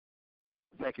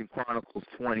Second Chronicles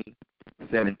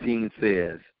 20:17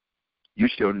 says, you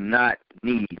shall not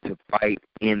need to fight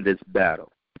in this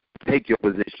battle. Take your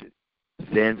position,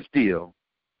 stand still,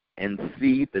 and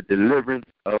see the deliverance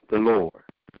of the Lord,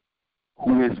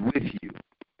 who is with you,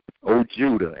 O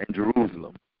Judah and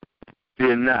Jerusalem.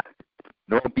 Fear not,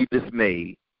 nor be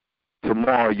dismayed.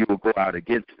 Tomorrow you will go out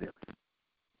against them,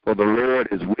 for the Lord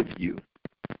is with you.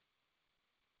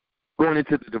 Going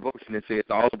into the devotion, it says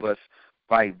all of us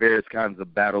fight various kinds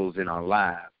of battles in our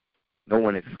lives. No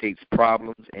one escapes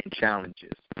problems and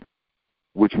challenges,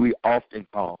 which we often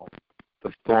call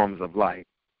the storms of life.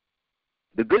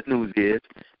 The good news is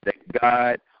that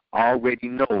God already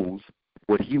knows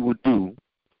what he will do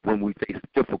when we face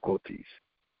difficulties.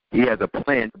 He has a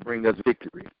plan to bring us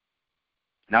victory.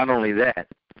 Not only that,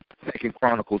 2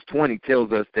 Chronicles 20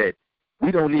 tells us that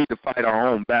we don't need to fight our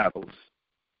own battles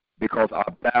because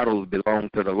our battles belong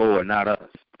to the Lord, not us.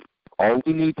 All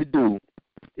we need to do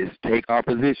is take our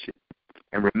position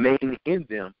and remain in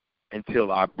them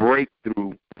until our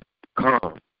breakthrough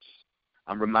comes.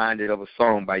 I'm reminded of a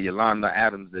song by Yolanda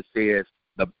Adams that says,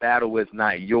 the battle is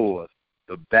not yours,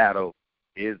 the battle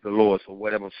is the Lord. So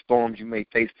whatever storms you may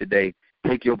face today,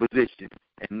 take your position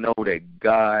and know that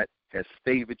God has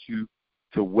favored you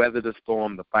to weather the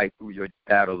storm, to fight through your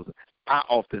battles. I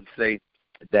often say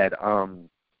that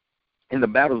in the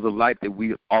battles of life that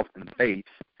we often face,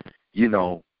 you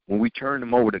know, when we turn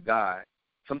them over to God,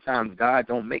 sometimes God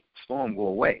don't make the storm go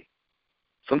away.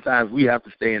 Sometimes we have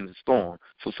to stay in the storm.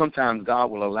 So sometimes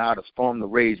God will allow the storm to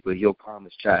rage, but he'll calm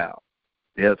his child.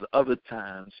 There's other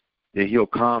times that he'll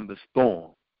calm the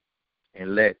storm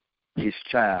and let his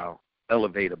child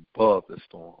elevate above the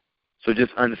storm. So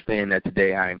just understand that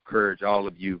today I encourage all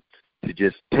of you to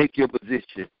just take your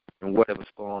position in whatever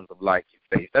storms of life you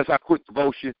face. That's our quick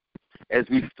devotion as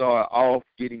we start off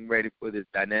getting ready for this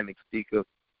dynamic speaker.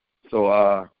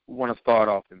 So we want to start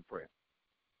off in prayer.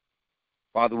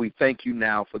 Father, we thank you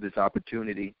now for this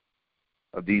opportunity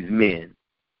of these men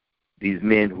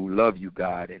who love you,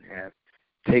 God, and have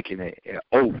taken an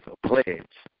oath, a pledge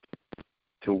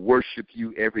to worship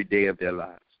you every day of their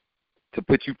lives, to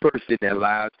put you first in their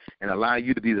lives and allow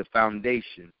you to be the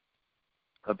foundation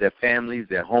of their families,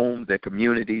 their homes, their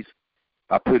communities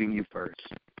by putting you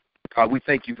first. God, we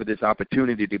thank you for this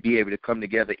opportunity to be able to come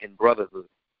together in brotherhood,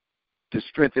 to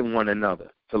strengthen one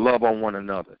another, to love on one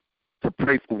another, to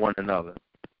pray for one another.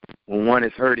 When one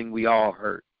is hurting, we all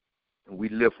hurt, and we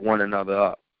lift one another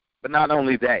up. But not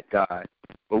only that, God,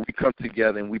 but we come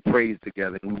together and we praise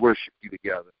together and we worship you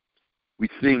together. We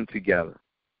sing together.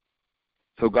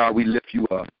 So, God, we lift you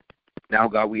up. Now,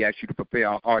 God, we ask you to prepare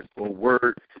our hearts for a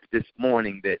word this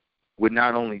morning that would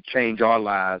not only change our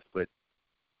lives, but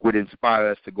would inspire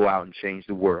us to go out and change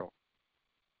the world.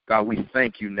 God, we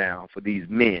thank you now for these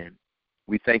men.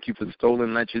 We thank you for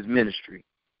Stolen Lunches Ministry.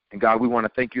 And, God, we want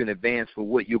to thank you in advance for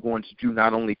what you're going to do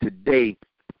not only today,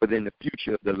 but in the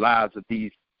future of the lives of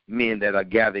these men that are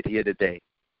gathered here today.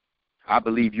 I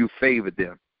believe you favored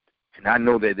them, and I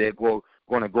know that they're going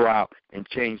to go out and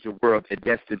change the world.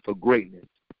 They're destined for greatness.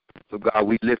 So, God,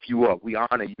 we lift you up. We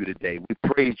honor you today. We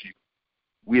praise you.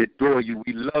 We adore you.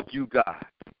 We love you, God.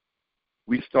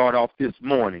 We start off this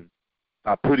morning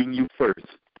by putting you first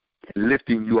and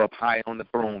lifting you up high on the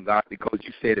throne, God, because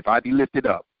you said, if I be lifted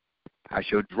up, I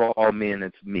shall draw all men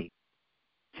unto me.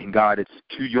 And, God, it's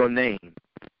to your name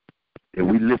that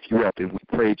we lift you up and we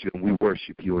praise you and we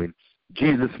worship you. In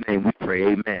Jesus' name we pray,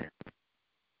 amen.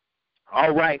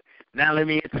 All right, now let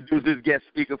me introduce this guest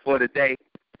speaker for today.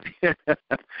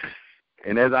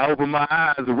 And as I open my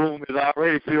eyes, the room is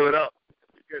already filled up.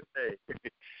 Good day.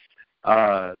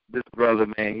 This brother,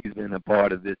 man, he's been a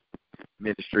part of this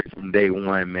ministry from day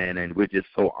one, man, and we're just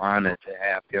so honored to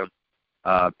have him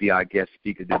be our guest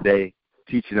speaker today,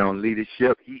 teaching on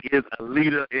leadership. He is a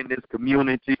leader in this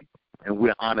community, and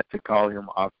we're honored to call him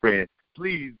our friend.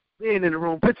 Please, men in the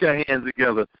room, put your hands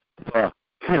together for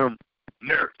Tim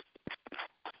Nurse.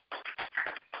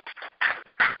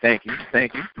 Thank you.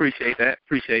 Appreciate that.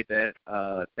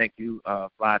 Thank you,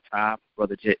 Fly Top,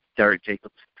 Brother Derek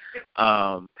Jacobs.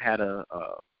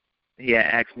 He had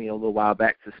asked me a little while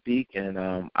back to speak,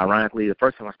 and ironically, the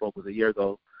first time I spoke was a year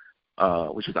ago,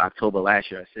 which was October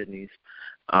last year at Sydney's.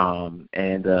 I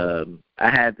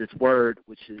had this word,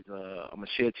 which is I'm going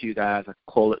to share to you guys. I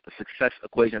call it the success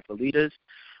equation for leaders.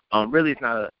 Really, it's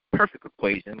not a perfect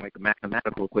equation, like a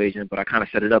mathematical equation, but I kind of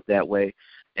set it up that way.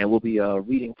 And we'll be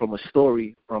reading from a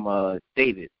story from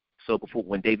David. So before,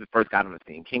 when David first got on the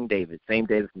scene, King David, same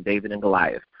David from David and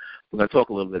Goliath. We're going to talk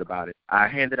a little bit about it. I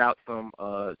handed out some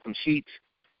sheets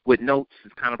with notes.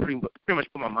 It's kind of pretty much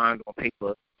put my mind on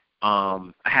paper.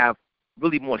 I have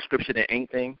really more scripture than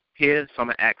anything here, so I'm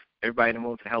going to ask everybody in the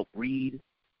room to help read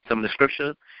some of the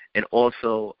scripture and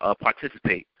also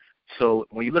participate. So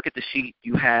when you look at the sheet,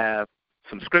 you have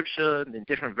some scripture and then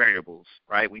different variables,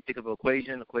 right? When you think of an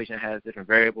equation has different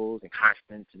variables and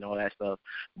constants and all that stuff.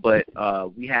 But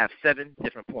we have 7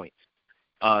 different points.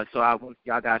 So I want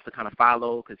y'all guys to kind of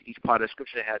follow because each part of the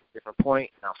scripture has a different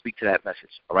point, and I'll speak to that message,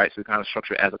 all right? So we kind of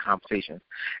structure it as a conversation.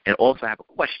 And also have a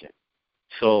question.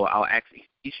 So I'll ask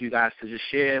each of you guys to just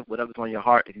share whatever's on your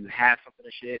heart. If you have something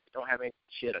to share, if you don't have anything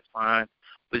to share, that's fine.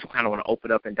 We just kind of want to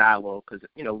open up and dialogue because,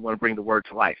 we want to bring the word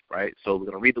to life, right? So we're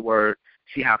going to read the word,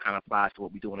 see how it kind of applies to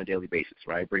what we do on a daily basis,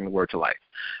 right? Bring the word to life.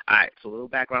 All right, so a little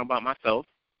background about myself.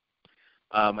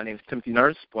 My name is Timothy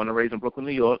Nurse, born and raised in Brooklyn,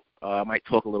 New York. I might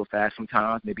talk a little fast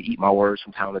sometimes, maybe eat my words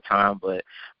from time to time, but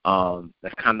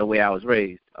that's kind of the way I was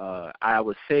raised. I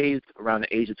was saved around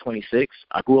the age of 26.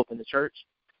 I grew up in the church,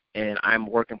 and I'm a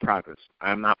work in progress.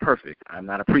 I'm not perfect. I'm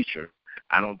not a preacher.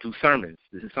 I don't do sermons.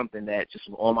 This is something that just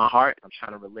was on my heart. I'm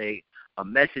trying to relay a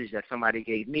message that somebody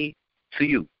gave me to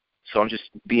you. So I'm just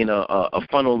being a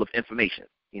funnel of information,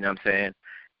 you know what I'm saying?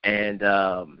 And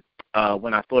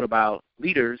when I thought about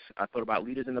leaders,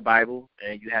 in the Bible,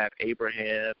 and you have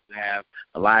Abraham, you have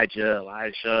Elijah,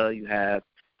 Elisha, you have,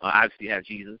 obviously you have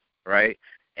Jesus, right?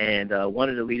 And one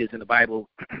of the leaders in the Bible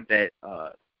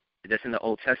that's in the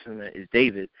Old Testament is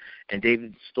David, and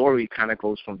David's story kind of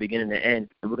goes from beginning to end.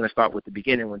 And we're going to start with the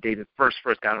beginning when David first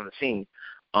got on the scene.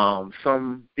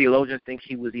 Some theologians think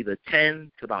he was either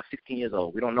 10 to about 16 years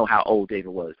old. We don't know how old David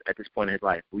was at this point in his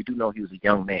life. We do know he was a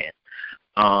young man.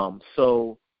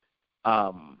 So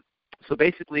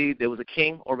basically there was a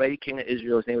king already, king of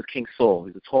Israel. His name was King Saul.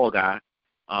 He was a tall guy,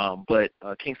 but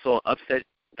King Saul upset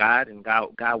God, and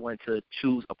God wanted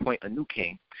to appoint a new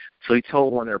king. So he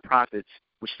told one of the prophets,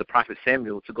 which is the prophet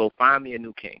Samuel, to go find me a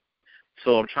new king.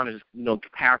 So I'm trying to just,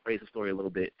 paraphrase the story a little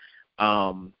bit.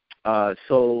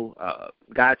 So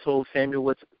God told Samuel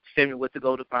what to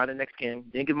go to find the next king.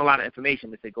 Didn't give him a lot of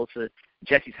information, but said go to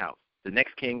Jesse's house. The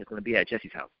next king is going to be at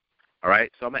Jesse's house. All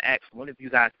right? So I'm going to ask one of you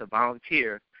guys to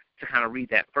volunteer to kind of read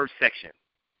that first section.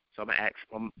 So I'm going to ask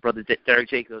Brother Derek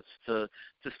Jacobs to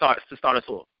start us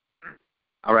off.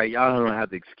 All right, y'all don't have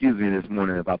to excuse me this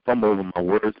morning if I fumble over my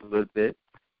words a little bit.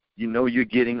 You're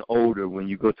getting older when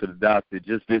you go to the doctor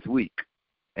just this week.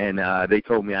 And they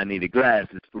told me I needed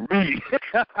glasses to read.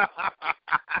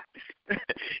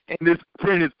 And this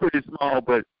print is pretty small,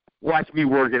 but watch me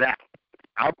work it out.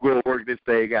 I'll go work this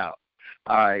thing out.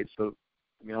 All right, so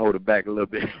let me hold it back a little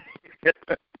bit.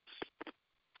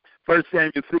 1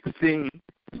 Samuel 16,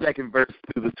 2nd verse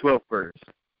to the 12th verse.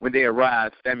 When they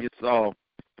arrived, Samuel saw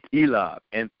Eliab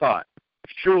and thought,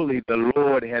 surely the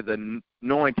Lord has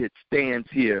anointed stands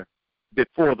here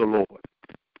before the Lord.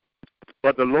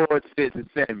 But the Lord said to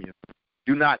Samuel,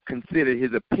 do not consider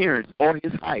his appearance or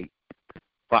his height,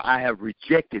 for I have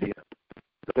rejected him.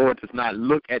 The Lord does not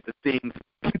look at the things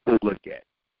people look at.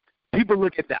 People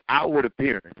look at the outward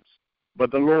appearance,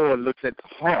 but the Lord looks at the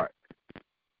heart.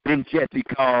 Then Jesse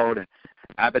called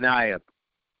Abinadab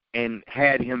and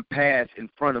had him pass in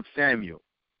front of Samuel.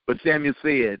 But Samuel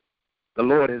said, the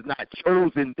Lord has not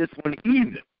chosen this one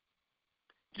either.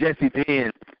 Jesse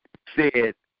then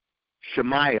said,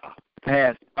 Shemaiah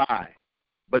passed by.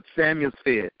 But Samuel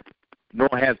said, nor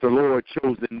has the Lord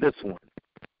chosen this one.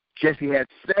 Jesse had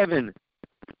 7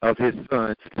 of his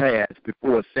sons pass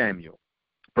before Samuel.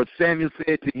 But Samuel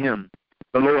said to him,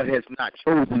 the Lord has not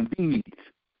chosen these.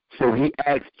 So he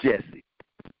asked Jesse,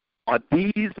 are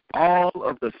these all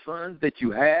of the sons that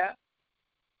you have?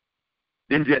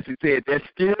 Then Jesse said, there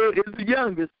still is the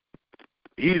youngest.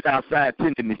 He's outside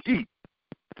tending the sheep.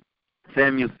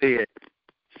 Samuel said,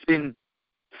 send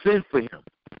for him.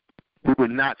 He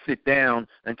would not sit down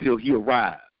until he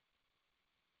arrived.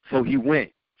 So he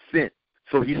sent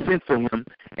for him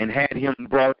and had him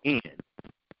brought in.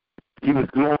 He was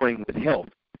glowing with health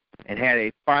and had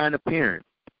a fine appearance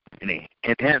and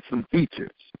handsome features.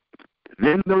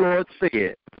 Then the Lord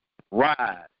said,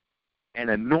 rise and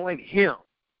anoint him.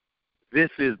 This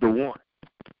is the one.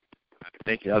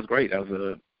 Thank you. That was great.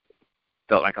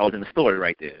 Felt like I was in the story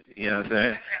right there. You know what I'm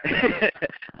saying? That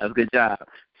was a good job.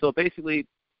 So basically,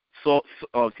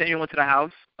 Samuel went to the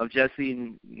house of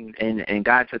Jesse, and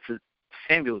God said to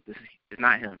Samuel, this is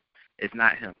not him. It's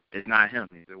not him. It's not him.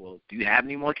 He said, well, do you have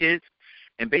any more kids?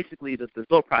 And basically, the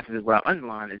thought process is what I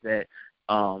underlined is that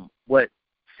what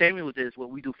Samuel did is what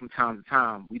we do from time to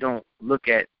time. We don't look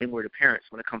at inward appearance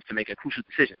when it comes to making a crucial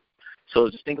decision. So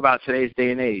just think about today's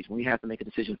day and age when you have to make a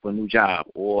decision for a new job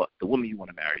or the woman you want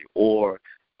to marry or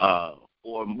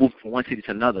move from one city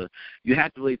to another. You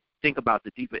have to really think about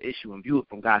the deeper issue and view it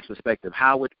from God's perspective.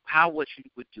 How what you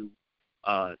would do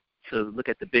to look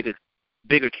at the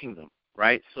bigger kingdom,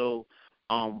 right? So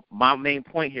my main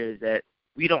point here is that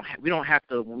we don't have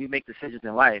to, when we make decisions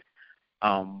in life,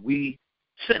 we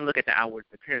shouldn't look at the outward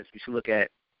appearance. We should look at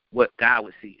what God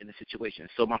would see in the situation.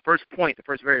 So my first point, the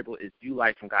first variable, is view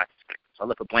life from God's perspective. So I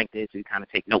left a blank there to kind of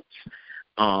take notes.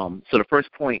 So the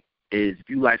first point is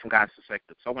view life from God's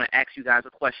perspective. So I want to ask you guys a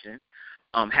question.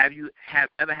 Have you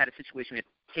ever had a situation where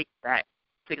you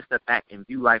take a step back and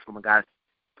view life from a God's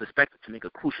perspective to make a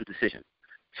crucial decision?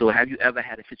 So have you ever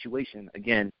had a situation,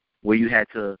 again, where you had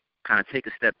to kind of take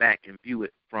a step back and view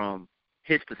it from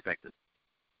his perspective?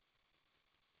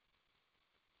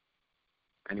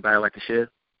 Anybody like to share?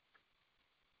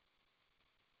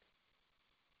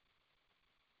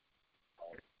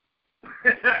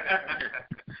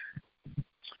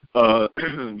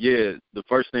 Yeah, the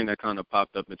first thing that kind of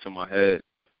popped up into my head,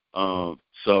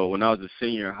 so when I was a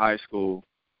senior in high school,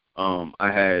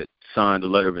 I had signed a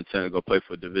letter of intent to go play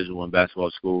for a Division I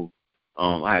basketball school.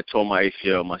 I had tore my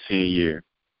ACL my senior year,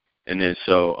 and then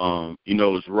so, it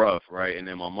was rough, right? And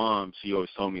then my mom, she always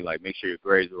told me, like, make sure your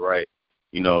grades are right.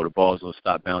 The balls will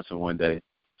stop bouncing one day.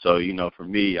 So, for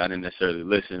me, I didn't necessarily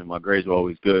listen. My grades were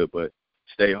always good, but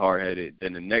stay hard-headed.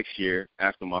 Then the next year,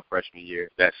 after my freshman year,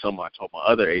 that summer, I tore my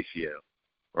other ACL,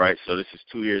 right? So this is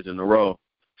 2 years in a row.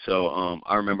 So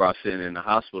I remember I was sitting in the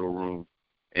hospital room,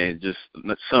 and just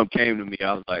something came to me.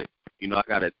 I was like, I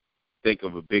got to think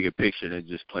of a bigger picture than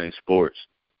just playing sports.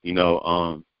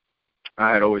 I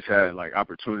had always had, like,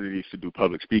 opportunities to do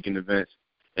public speaking events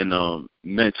and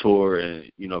mentor and,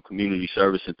 community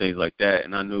service and things like that.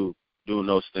 And I knew doing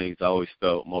those things, I always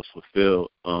felt most fulfilled.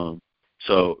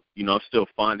 So, I'm still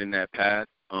finding that path.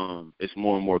 It's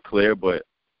more and more clear, but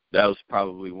that was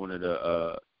probably one of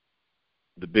the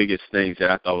biggest things that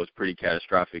I thought was pretty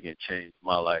catastrophic and changed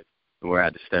my life, and where I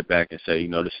had to step back and say,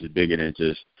 this is bigger than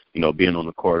just, being on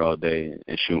the court all day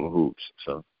and shooting hoops.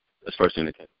 So that's the first thing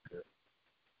that came to mind.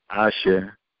 I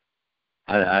share.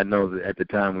 I know that at the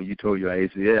time when you told your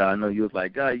ACL, I know you was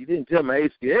like, God, you didn't tell my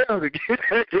ACL to get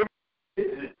that.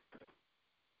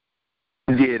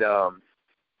 Did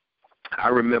I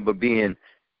remember being,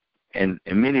 and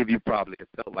many of you probably have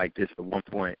felt like this at one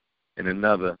point and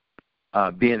another,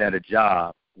 being at a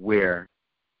job where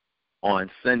on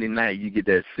Sunday night you get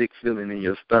that sick feeling in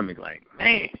your stomach, like,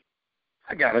 man,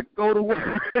 I gotta go to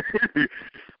work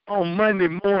on Monday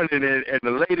morning, and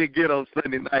the later get on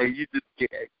Sunday night, you just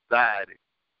get anxiety.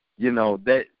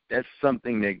 That's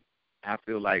something that I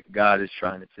feel like God is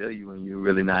trying to tell you when you're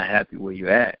really not happy where you're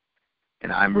at.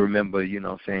 And I remember,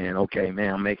 saying, okay,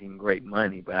 man, I'm making great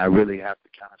money, but I really have to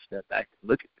kind of step back and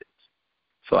look at this.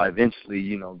 So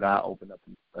eventually, God opened up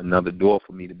another door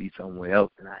for me to be somewhere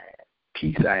else, and I had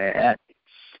peace, I had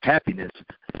happiness,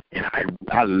 and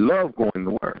I love going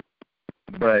to work.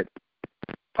 But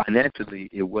financially,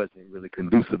 it wasn't really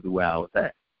conducive to where I was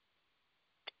at.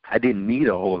 I didn't need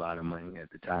a whole lot of money at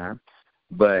the time,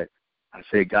 but I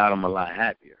said, God, I'm a lot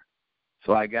happier.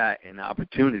 So I got an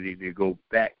opportunity to go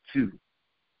back to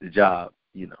the job,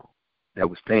 that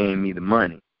was paying me the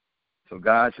money. So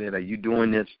God said, are you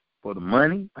doing this for the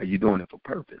money? Or are you doing it for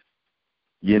purpose?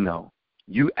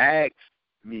 You asked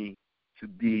me to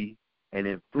be an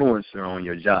influencer on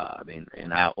your job,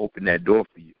 and I opened that door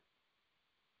for you.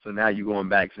 So now you're going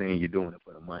back saying you're doing it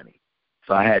for the money.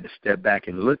 So I had to step back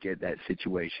and look at that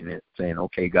situation and saying,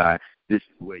 okay, God, this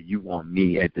is where you want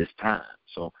me at this time.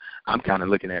 So I'm kind of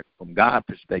looking at it from God's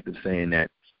perspective, saying that,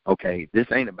 okay, this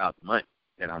ain't about the money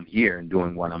that I'm here and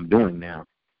doing what I'm doing now.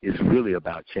 It's really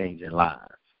about changing lives,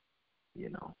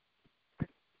 Well,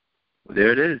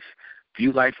 there it is.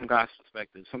 View life from God's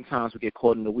perspective. Sometimes we get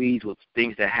caught in the weeds with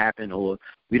things that happen, or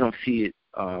we don't see it.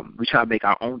 We try to make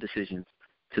our own decisions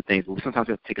to things, but sometimes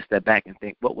we have to take a step back and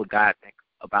think, what would God think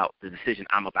about the decision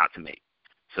I'm about to make?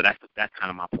 So that's kind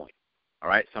of my point. All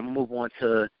right, so I'm going to move on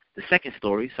to the second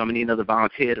story. So I'm going to need another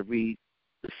volunteer to read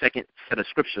the second set of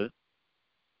scripture.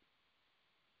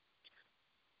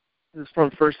 This is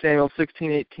from 1 Samuel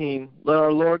 16:18. Let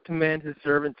our Lord command his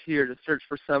servant here to search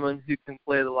for someone who can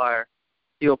play the lyre.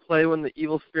 He will play when the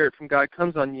evil spirit from God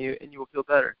comes on you, and you will feel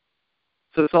better.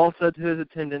 So Saul said to his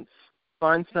attendants,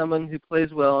 find someone who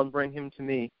plays well and bring him to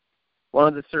me. One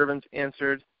of the servants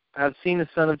answered, I have seen a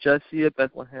son of Jesse of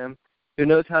Bethlehem who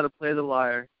knows how to play the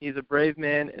lyre. He is a brave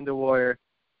man and a warrior.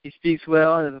 He speaks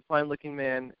well and is a fine-looking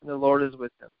man, and the Lord is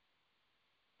with him.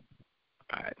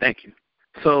 All right, thank you.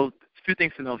 So a few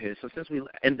things to know here. So since we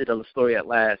ended the story at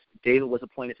last, David was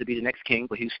appointed to be the next king,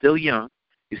 but he was still young.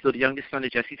 He was still the youngest son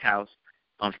of Jesse's house,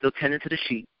 still tending to the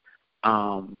sheep.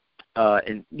 And,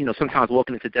 sometimes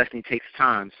walking into destiny takes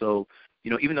time. So,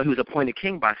 even though he was appointed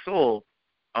king by Saul,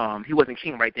 he wasn't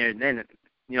king right there and then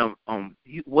once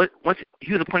he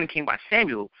was appointed king by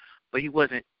Samuel, but he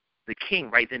wasn't the king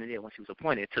right then and there once he was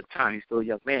appointed. It took time. He's still a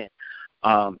young man.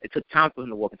 It took time for him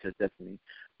to walk into his destiny.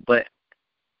 But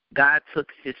God took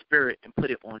his spirit and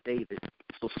put it on David.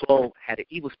 So Saul had an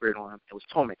evil spirit on him and was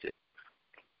tormented.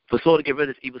 For Saul to get rid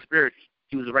of this evil spirit,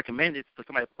 he was recommended for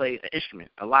somebody to play an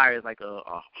instrument. A lyre is like a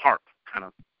harp kind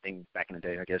of thing back in the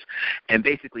day, I guess. And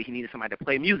basically he needed somebody to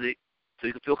play music so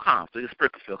he could feel calm, so his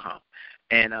spirit could feel calm.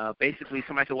 And basically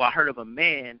somebody said, well, I heard of a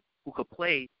man who could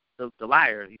play the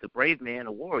lyre. He's a brave man,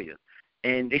 a warrior.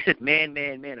 And they said man,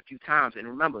 man, man a few times. And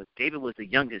remember, David was the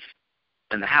youngest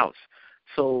in the house.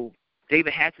 So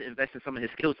David had to invest in some of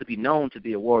his skills to be known to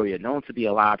be a warrior, known to be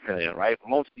a lyre player, right?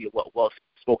 Known to be a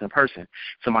well-spoken person.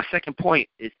 So my second point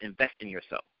is invest in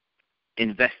yourself.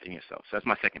 Invest in yourself. So that's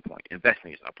my second point. Invest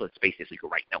in yourself. I'll put a space here so you can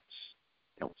write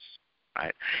notes,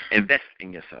 right? Invest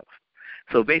in yourself.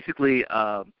 So basically,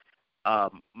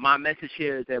 my message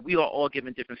here is that we are all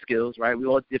given different skills, right? We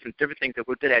all different things that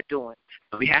we're good at doing,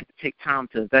 but we have to take time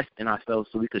to invest in ourselves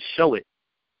so we could show it,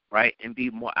 right, and be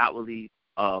more outwardly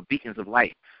beacons of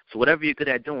light. So whatever you're good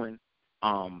at doing,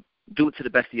 do it to the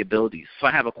best of your abilities. So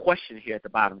I have a question here at the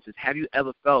bottom. It says, have you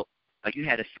ever felt like you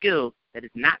had a skill that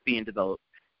is not being developed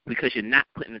because you're not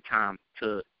putting the time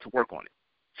to work on it?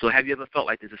 So have you ever felt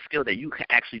like there's a skill that you can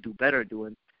actually do better at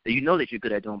doing, that you know that you're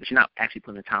good at doing, but you're not actually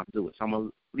putting the time to do it? So I'm going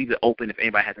to leave it open if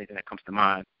anybody has anything that comes to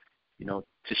mind, to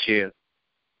share.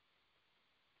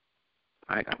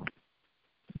 All right,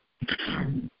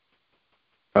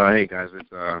 Hey guys, it's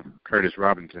Curtis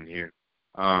Robinson here.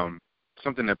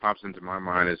 Something that pops into my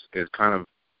mind is kind of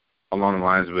along the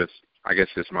lines with, I guess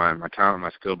it's my talent,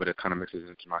 my skill, but it kind of mixes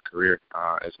into my career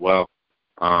as well.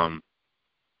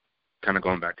 Kind of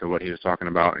going back to what he was talking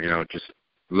about, just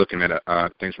looking at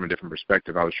things from a different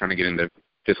perspective. I was trying to get into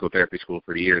physical therapy school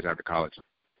for years after college,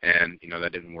 and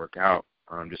that didn't work out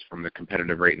just from the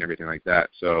competitive rate and everything like that.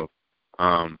 So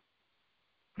now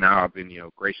I've been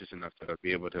gracious enough to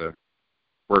be able to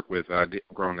work with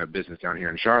growing a business down here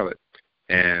in Charlotte,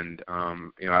 and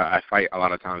I fight a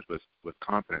lot of times with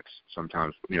confidence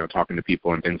sometimes, talking to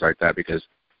people and things like that, because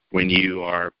when you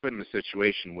are put in a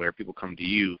situation where people come to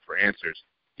you for answers,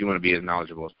 you want to be as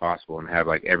knowledgeable as possible and have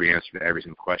like every answer to every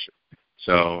single question.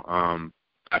 So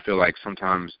I feel like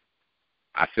sometimes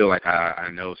I feel like I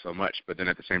know so much, but then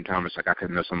at the same time it's like I could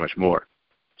know so much more.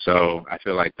 So I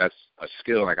feel like that's a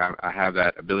skill. Like I have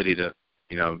that ability to,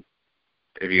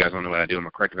 if you guys don't know what I do, I'm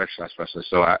a corrective exercise specialist,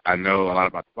 so I know a lot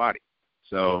about the body.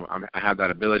 So I have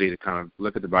that ability to kind of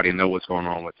look at the body and know what's going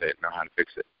on with it, know how to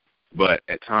fix it. But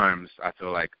at times I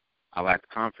feel like I lack the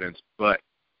confidence, but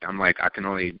I'm like I can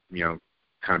only,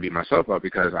 kind of beat myself up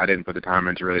because I didn't put the time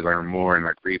in to really learn more and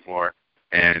like read more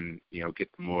and, get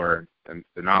more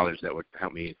the knowledge that would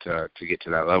help me to get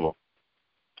to that level.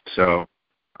 So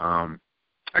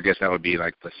I guess that would be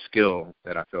like the skill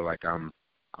that I feel like I'm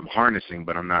harnessing,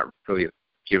 but I'm not really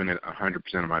giving it 100%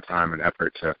 of my time and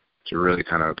effort to really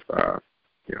kind of,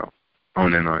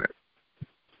 hone in on it.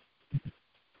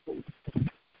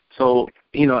 So,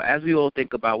 as we all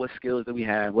think about what skills that we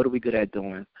have, what are we good at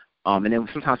doing, and then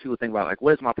sometimes people think about, like,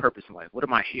 what is my purpose in life? What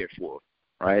am I here for,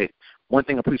 right? One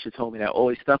thing a preacher told me that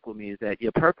always stuck with me is that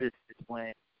your purpose is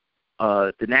when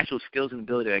the natural skills and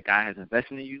ability that God has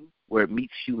invested in you, where it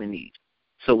meets human needs.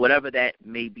 So whatever that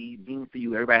may be mean for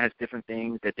you, everybody has different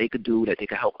things that they could do, that they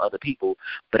could help other people.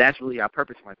 But that's really our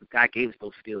purpose in life. God gave us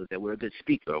those skills, that we're a good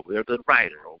speaker, or we're a good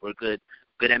writer, or we're good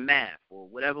at math, or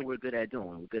whatever we're good at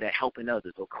doing. We're good at helping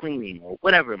others, or cleaning, or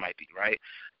whatever it might be, right?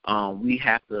 We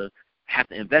have to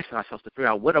invest in ourselves to figure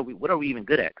out what are we even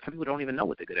good at. Some people don't even know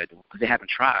what they're good at doing because they haven't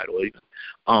tried or even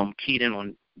keyed in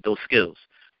on those skills.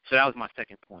 So that was my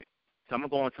second point. So I'm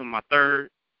going to go on to my third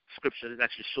scripture. It's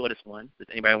actually the shortest one. Does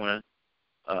anybody want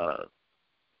to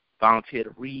volunteer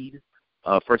to read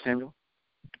 1 Samuel?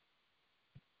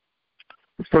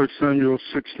 1 Samuel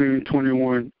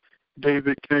 16:21.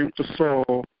 David came to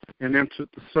Saul and entered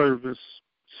the service.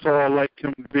 Saul liked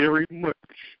him very much,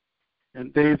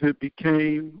 and David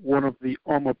became one of the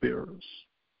armor bearers.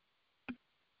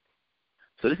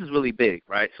 So this is really big,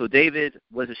 right? So David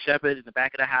was a shepherd in the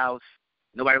back of the house.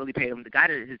 Nobody really paid him. His dad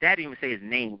didn't even say his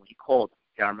name when he called him.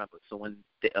 I remember. So when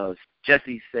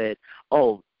Jesse said,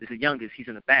 "Oh, this is the youngest, he's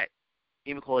in the back," he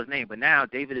didn't even call his name. But now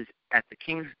David is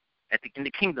in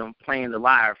the kingdom playing the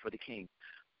lyre for the king,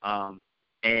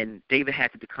 and David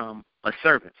had to become a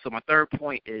servant. So my third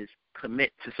point is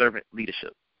commit to servant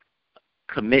leadership.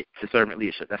 Commit to servant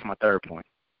leadership. That's my third point.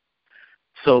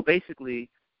 So basically,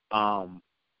 in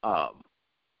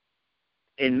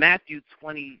Matthew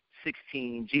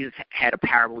 20:16, Jesus had a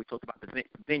parable. We talked about the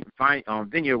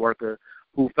vineyard worker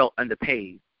who felt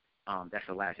underpaid. That's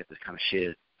the last you have to kind of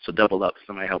share. So double up.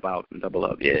 Somebody help out and double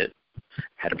up. Yeah.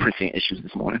 Had a printing issues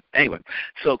this morning. Anyway,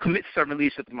 so commit to servant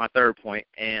leadership is my third point.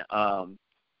 And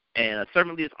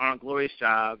servant leaders aren't glorious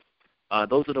jobs.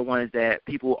 Those are the ones that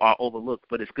people are overlooked,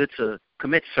 but it's good to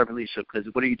commit to servant leadership because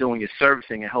what are you doing? You're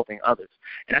servicing and helping others.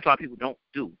 And that's why people don't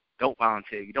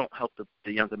volunteer. You don't help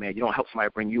the younger man. You don't help somebody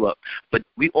bring you up. But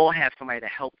we all have somebody to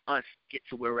help us get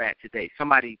to where we're at today.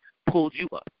 Somebody pulled you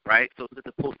up, right? So it's good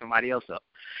to pull somebody else up.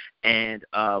 And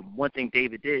one thing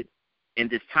David did in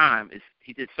this time is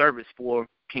he did service for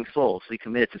King Saul, so he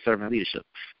committed to servant leadership.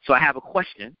 So I have a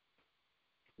question.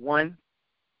 One,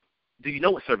 do you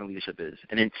know what servant leadership is?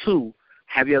 And then two,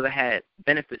 have you ever had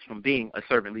benefits from being a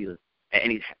servant leader?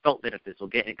 Any felt benefits or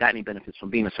got any benefits from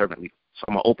being a servant leader? So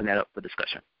I'm going to open that up for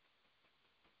discussion.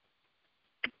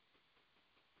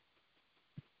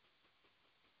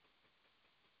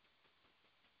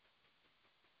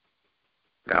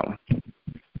 That one.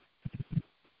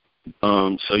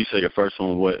 So you say your first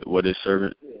one, what is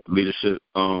servant leadership?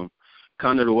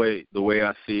 Kind of the way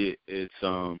I see it, it's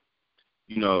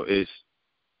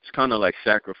it's kind of like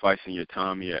sacrificing your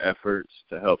time and your efforts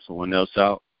to help someone else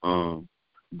out.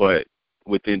 But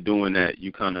within doing that,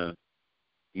 you kind of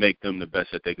make them the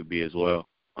best that they could be as well.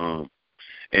 And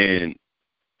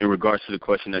in regards to the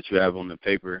question that you have on the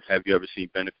paper, have you ever seen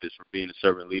benefits from being a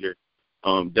servant leader?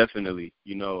 Definitely.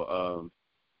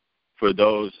 For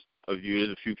those of you,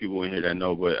 there's a few people in here that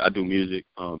know, but I do music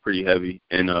pretty heavy.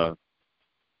 And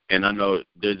I know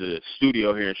there's a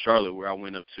studio here in Charlotte where I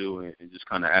went up to and just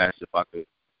kind of asked if I could,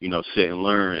 sit and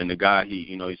learn. And the guy,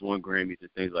 he's won Grammys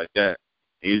and things like that.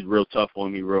 He's real tough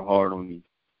on me, real hard on me.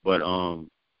 But,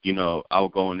 I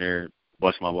would go in there,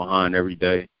 bust my behind every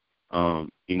day,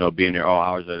 being there all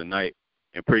hours of the night.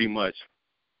 And pretty much,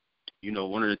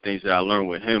 one of the things that I learned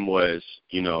with him was,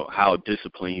 how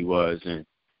disciplined he was and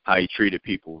how he treated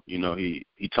people.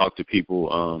 He talked to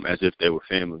people as if they were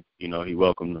family. He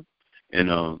welcomed them.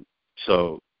 And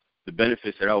so the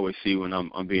benefits that I always see when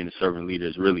I'm being a servant leader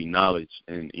is really knowledge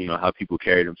and, how people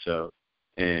carry themselves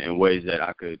and ways that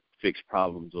I could fix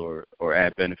problems or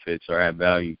add benefits or add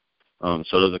value. So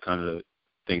those are kind of the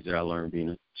things that I learned being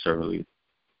a servant leader.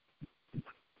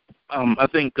 I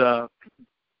think,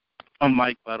 I'm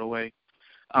Mike, by the way.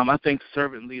 I think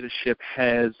servant leadership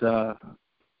has, the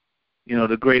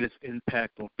greatest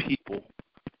impact on people.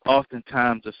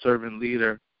 Oftentimes a servant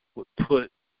leader would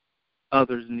put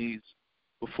others' needs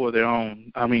before their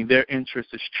own. I mean, their interest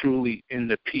is truly in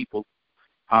the people,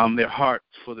 their hearts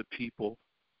for the people.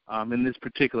 In this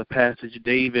particular passage,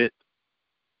 David,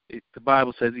 the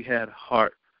Bible says he had a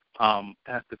heart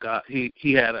after God.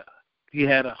 He had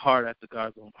a heart after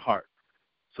God's own heart.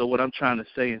 So what I'm trying to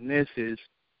say in this is,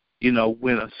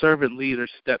 when a servant leader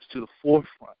steps to the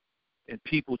forefront and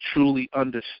people truly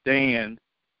understand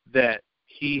that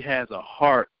he has a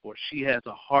heart or she has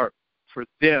a heart for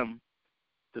them,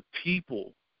 the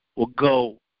people will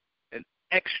go the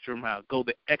extra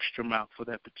mile for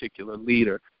that particular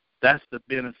leader. That's the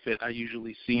benefit I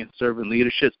usually see in servant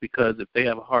leaderships, because if they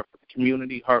have a heart for the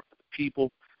community, heart for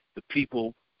the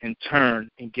people in turn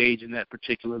engage in that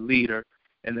particular leader,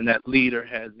 and then that leader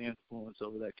has the influence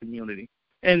over that community.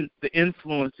 And the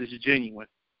influence is genuine.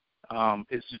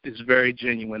 It's very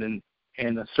genuine,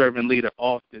 and a servant leader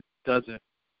often doesn't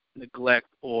neglect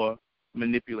or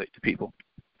manipulate the people.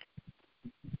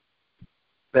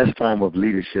 Best form of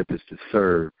leadership is to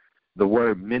serve. The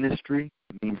word ministry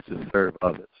means to serve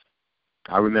others.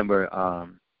 I remember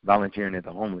volunteering at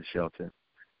the homeless shelter.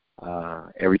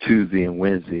 Every Tuesday and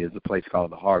Wednesday is a place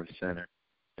called the Harvest Center.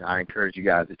 And I encourage you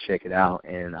guys to check it out.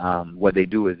 And what they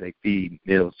do is they feed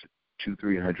meals to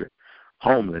 200-300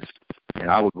 homeless. And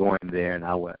I would go in there and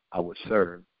I would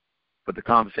serve. But the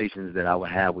conversations that I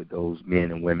would have with those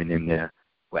men and women in there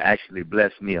would actually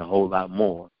bless me a whole lot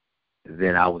more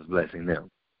than I was blessing them.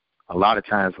 A lot of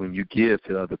times when you give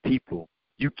to other people,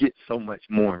 you get so much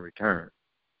more in return.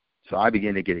 So I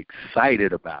began to get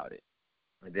excited about it.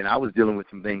 And then I was dealing with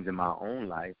some things in my own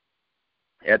life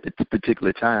at the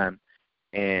particular time,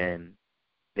 and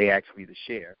they asked me to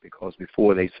share, because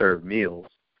before they served meals,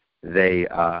 they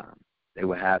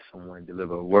would have someone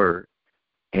deliver a word.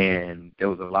 And there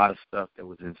was a lot of stuff that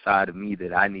was inside of me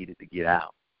that I needed to get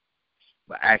out.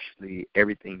 But actually,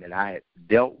 everything that I had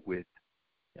dealt with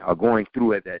or going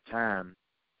through at that time,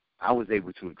 I was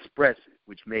able to express it,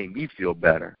 which made me feel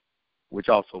better, which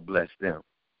also blessed them.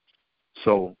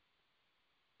 So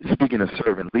speaking of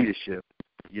servant leadership,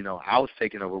 I was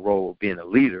taking over a role of being a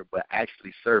leader, but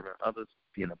actually serving others,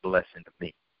 being a blessing to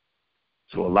me.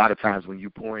 So a lot of times when you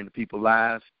pour into people's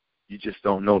lives, you just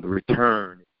don't know the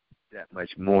return that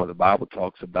much more. The Bible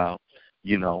talks about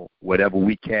whatever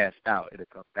we cast out, it'll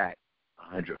come back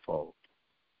 100-fold.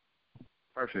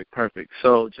 Perfect.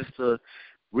 So just to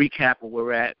recap where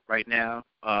we're at right now,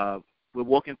 we're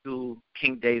walking through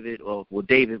King David,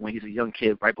 David when he's a young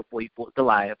kid, right before he fought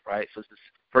Goliath, right? So this is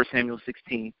 1 Samuel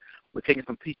 16. We're taking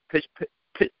some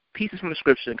pieces from the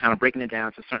scripture and kind of breaking it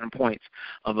down to certain points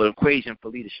of an equation for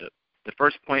leadership. The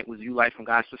first point was view life from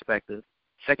God's perspective.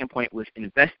 Second point was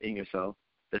invest in yourself.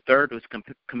 The third was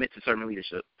commit to servant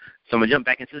leadership. So I'm going to jump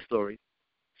back into the story.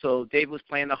 So David was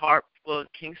playing the harp for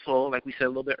King Saul, like we said a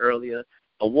little bit earlier.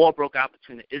 A war broke out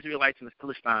between the Israelites and the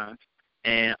Philistines.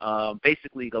 And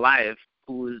basically Goliath,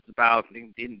 who was about, they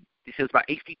said was about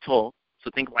 8 feet tall,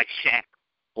 so think like Shaq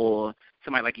or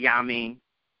somebody like Yao Ming,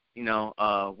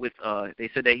 they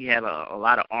said that he had a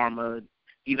lot of armor,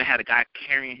 even had a guy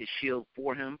carrying his shield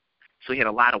for him, so he had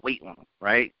a lot of weight on him,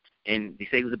 right? And they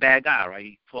say he was a bad guy, right?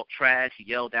 He talked trash, he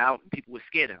yelled out, and people were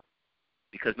scared of him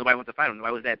because nobody wanted to fight him.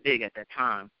 Nobody was that big at that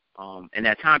time, in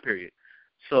that time period.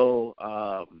 So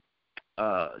I'm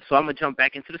going to jump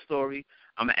back into the story.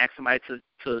 I'm going to ask somebody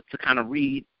to kind of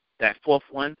read that fourth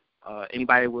one.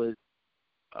 Anybody would?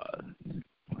 All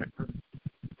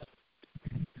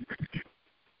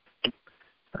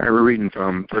right, we're reading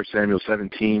from 1 Samuel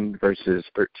 17, verses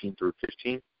 13 through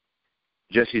 15.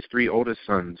 Jesse's 3 oldest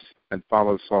sons had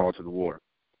followed Saul to the war.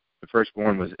 The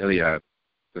firstborn was Eliab,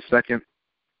 the second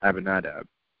Abinadab,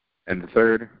 and the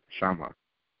third Shammah.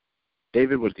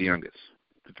 David was the youngest.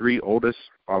 The 3 oldest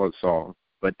followed Saul,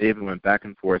 but David went back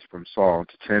and forth from Saul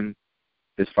to tend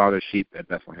his father's sheep at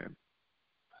Bethlehem.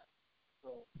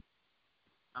 So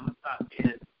I'm going to stop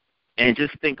here and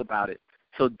just think about it.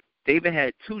 So David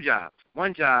had 2 jobs.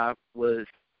 One job was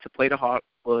to play the harp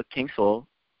for King Saul.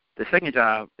 The second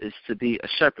job is to be a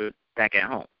shepherd back at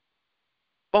home.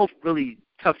 Both really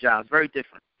tough jobs, very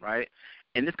different, right?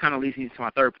 And this kind of leads me to my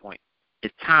third point.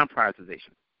 It's time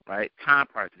prioritization, right? Time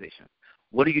prioritization.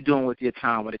 What are you doing with your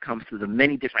time when it comes to the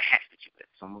many different hats that you wear?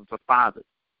 Some of us are fathers.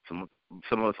 Some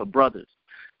of us are brothers.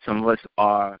 Some of us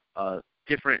are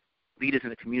different leaders in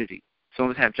the community. Some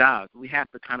of us have jobs. We have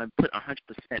to kind of put 100%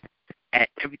 at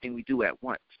everything we do at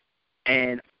once.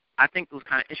 And I think it was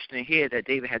kind of interesting here that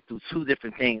David had to do 2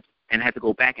 different things and had to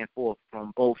go back and forth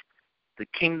from both the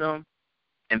kingdom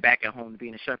and back at home to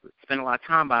being a shepherd. Spend a lot of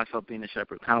time by himself being a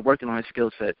shepherd, kind of working on his skill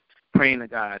set, praying to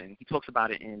God. And he talks about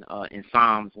it in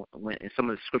Psalms, in some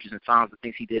of the scriptures in Psalms, the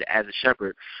things he did as a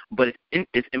shepherd. But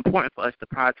it's important for us to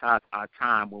prioritize our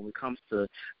time when it comes to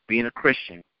being a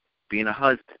Christian, being a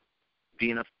husband,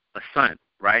 being a son,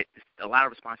 right? It's a lot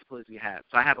of responsibilities we have.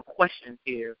 So I have a question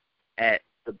here at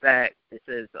the back. It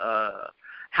says,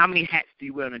 how many hats do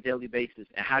you wear on a daily basis,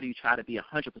 and how do you try to be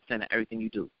 100% at everything you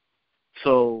do?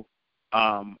 So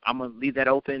I'm going to leave that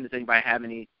open. Does anybody have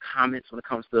any comments when it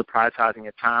comes to prioritizing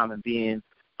your time and being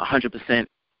 100%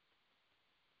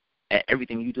 at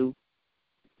everything you do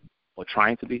or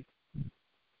trying to be?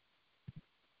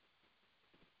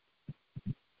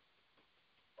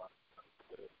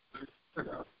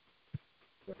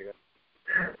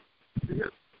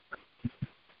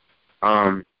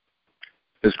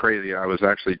 It's crazy. I was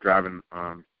actually driving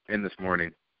in this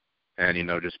morning and,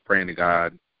 just praying to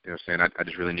God, saying I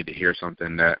just really need to hear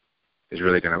something that is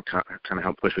really going to kind of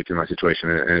help push me through my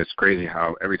situation. And it's crazy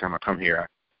how every time I come here,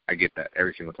 I get that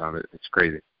every single time. It's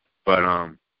crazy. But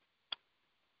I'm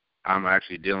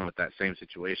actually dealing with that same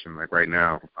situation like right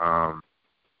now.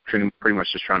 Pretty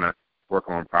much just trying to work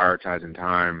on prioritizing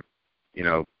time,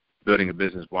 building a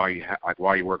business while you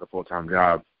work a full-time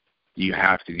job. You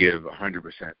have to give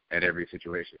 100% at every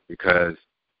situation, because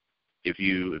if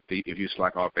you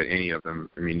slack off at any of them,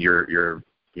 I mean you're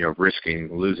risking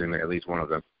losing at least one of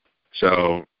them.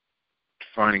 So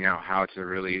finding out how to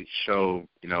really show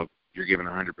you're giving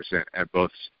 100% at both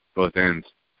ends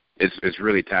is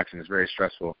really taxing. It's very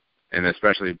stressful, and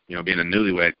especially being a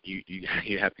newlywed, you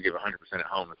have to give 100% at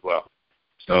home as well.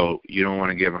 So you don't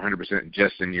want to give 100%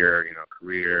 just in your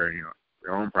career and your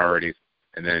own priorities,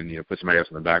 and then put somebody else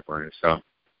on the back burner. So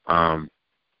I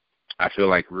feel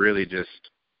like really just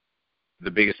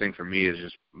the biggest thing for me is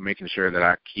just making sure that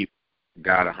I keep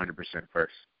God 100%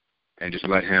 first, and just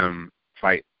let Him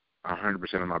fight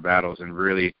 100% of my battles, and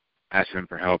really ask Him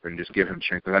for help and just give Him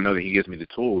strength, because I know that He gives me the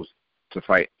tools to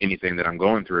fight anything that I'm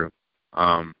going through.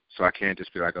 So I can't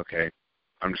just be like, okay,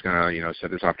 I'm just gonna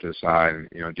set this off to the side and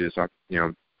do this off,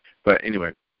 But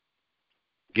anyway,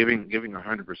 giving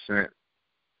 100%.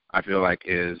 I feel like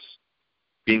is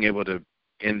being able to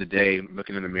end the day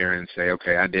looking in the mirror and say,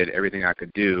 okay, I did everything I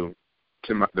could do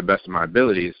to the best of my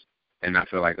abilities, and not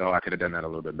feel like, oh, I could have done that a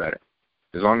little bit better.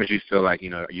 As long as you feel like,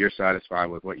 you're satisfied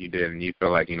with what you did, and you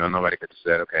feel like, nobody could have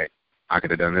said, okay, I could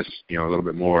have done this, a little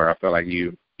bit more. I felt like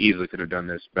you easily could have done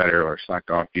this better, or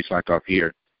you slacked off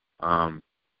here.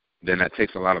 Then that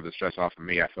takes a lot of the stress off of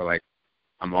me. I feel like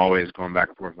I'm always going back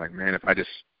and forth, like, man, if I just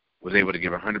was able to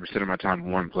give 100% of my time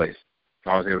in one place, if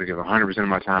I was able to give 100% of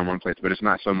my time in one place, but it's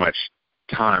not so much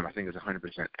time. I think it's 100%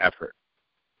 effort.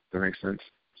 Does that make sense?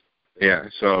 Yeah.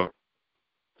 So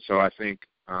I think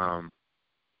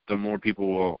the more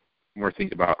people will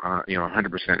think about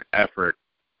 100% effort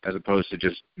as opposed to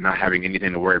just not having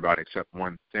anything to worry about except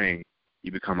one thing,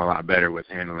 you become a lot better with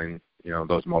handling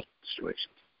those multiple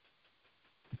situations.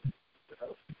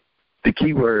 The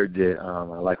key word that I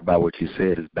like about what you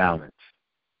said is balance.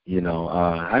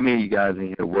 How many of you guys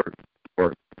in here work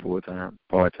full-time,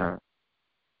 part-time?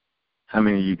 How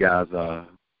many of you guys are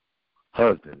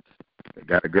husbands that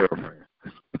got a girlfriend?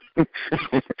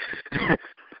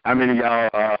 How many of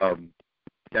y'all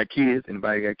got kids?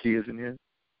 Anybody got kids in here?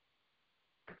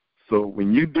 So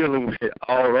when you're dealing with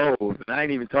all those, and I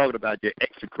ain't even talking about your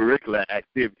extracurricular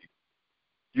activities,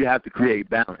 you have to create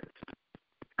balance.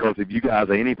 Because if you guys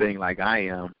are anything like I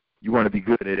am, you want to be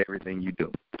good at everything you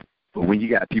do. But when you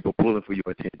got people pulling for your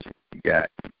attention, you got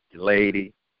your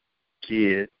lady,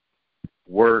 kids,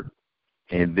 work,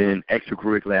 and then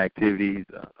extracurricular activities,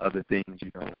 other things,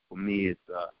 for me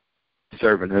it's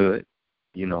servanthood,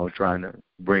 trying to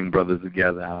bring brothers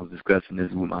together. I was discussing this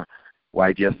with my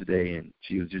wife yesterday, and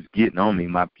she was just getting on me,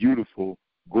 my beautiful,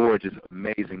 gorgeous,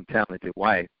 amazing, talented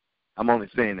wife. I'm only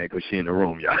saying that because she's in the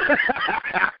room, y'all.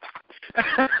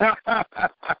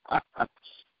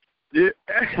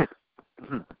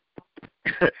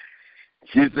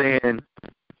 She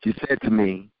said to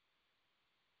me,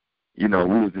 we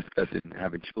was discussing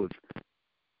having children,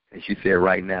 and she said,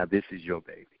 right now, this is your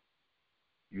baby.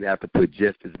 You have to put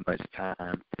just as much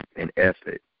time and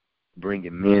effort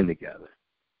bringing men together,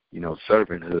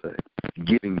 servanthood,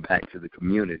 giving back to the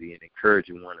community and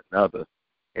encouraging one another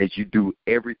as you do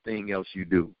everything else you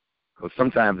do. Because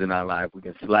sometimes in our life we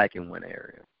can slack in one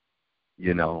area,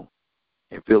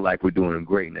 and feel like we're doing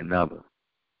great in another.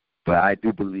 But I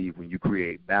do believe when you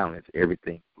create balance,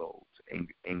 everything flows.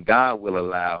 And God will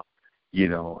allow, you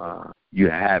to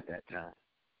have that time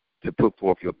to put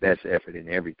forth your best effort in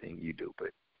everything you do. But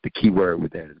the key word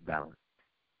with that is balance.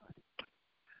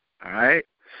 All right.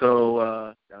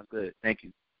 So sounds good. Thank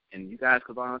you. And you guys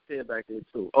could volunteer back there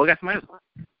too. Oh, we got somebody else.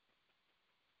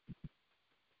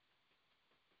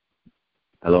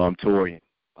 Hello, I'm Torian.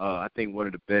 I think one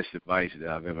of the best advice that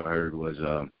I've ever heard was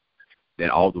that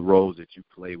all the roles that you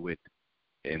play with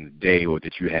in the day or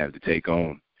that you have to take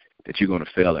on, that you're going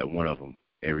to fail at one of them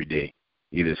every day.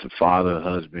 Either it's a father,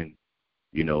 husband,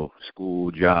 school,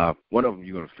 job, one of them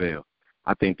you're going to fail.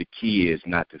 I think the key is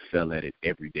not to fail at it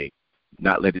every day,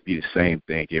 not let it be the same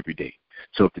thing every day.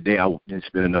 So if today I didn't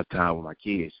spend enough time with my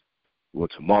kids, well,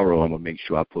 tomorrow I'm going to make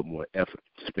sure I put more effort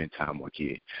to spend time with my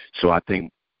kids. So I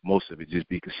think most of it just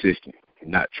be consistent and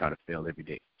not try to fail every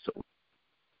day.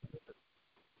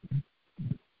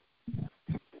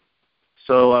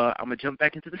 So I'm going to jump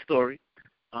back into the story.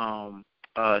 So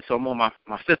I'm on my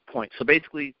fifth point. So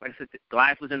basically, like I said,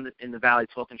 Goliath was in the valley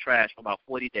talking trash for about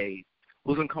 40 days.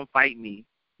 Who's going to come fight me?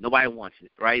 Nobody wants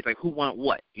it, right? It's like, who want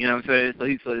what? You know what I'm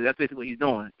saying? So that's basically what he's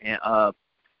doing. And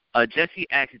Jesse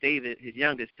asked David, his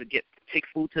youngest, to take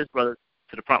food to his brothers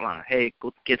to the front line. Hey,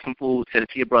 go get some food, send it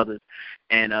to your brothers.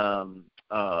 And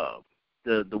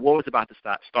the war was about to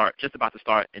start.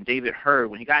 And David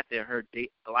when he got there, heard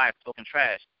Goliath talking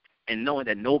trash, and knowing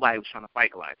that nobody was trying to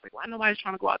fight Goliath. Like, why nobody's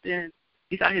trying to go out there and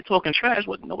he's out here talking trash?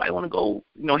 What, nobody want to go,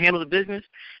 handle the business?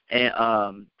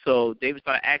 And so David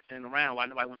started asking around why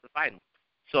nobody wants to fight him.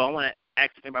 So I want to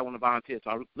ask if anybody want to volunteer. So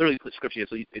I literally put scripture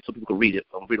here so people can read it,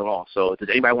 read along. So does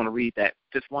anybody want to read that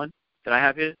fifth one that I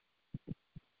have here?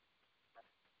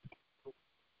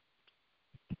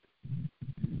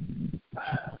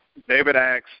 David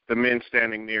asked the men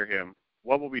standing near him,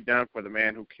 "What will be done for the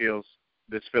man who kills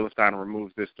this Philistine and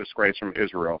removes this disgrace from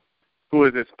Israel? Who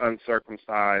is this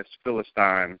uncircumcised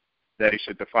Philistine that he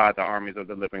should defy the armies of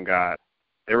the living God?"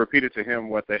 They repeated to him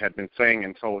what they had been saying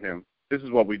and told him, This is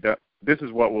what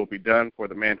will be done for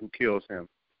the man who kills him."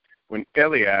 When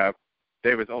Eliab,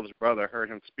 David's oldest brother, heard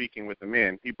him speaking with the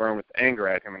men, he burned with anger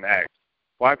at him and asked,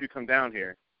 "Why have you come down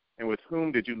here? And with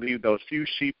whom did you leave those few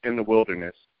sheep in the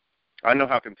wilderness? I know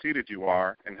how conceited you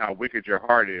are and how wicked your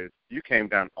heart is. You came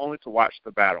down only to watch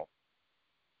the battle."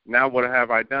 "Now what have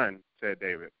I done?" said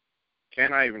David.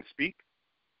 "Can't I even speak?"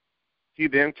 He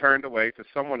then turned away to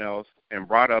someone else and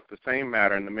brought up the same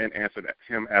matter, and the men answered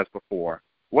him as before.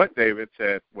 What David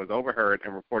said was overheard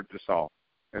and reported to Saul,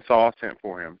 and Saul sent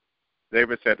for him.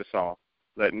 David said to Saul,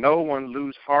 "Let no one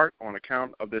lose heart on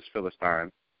account of this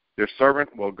Philistine. Your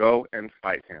servant will go and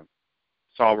fight him."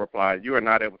 Saul replied, "You are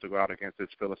not able to go out against this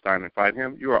Philistine and fight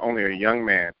him. You are only a young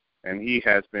man, and he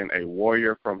has been a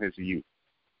warrior from his youth."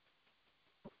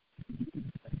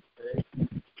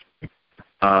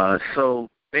 So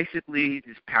basically,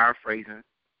 just paraphrasing,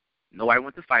 nobody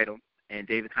went to fight him, and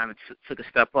David kind of took a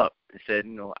step up and said,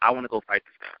 I want to go fight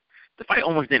this guy. The fight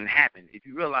almost didn't happen. If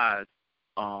you realize,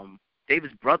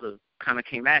 David's brother kind of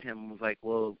came at him and was like,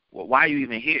 well, why are you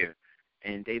even here?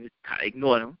 And David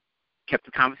ignored him, kept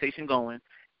the conversation going,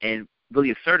 and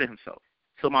really asserted himself.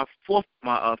 So my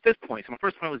fifth point, so my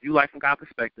first point was view life from God's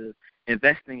perspective,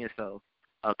 invest in yourself,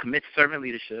 commit to servant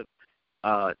leadership,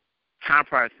 time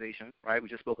prioritization, right? We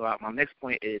just spoke about. My next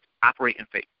point is operate in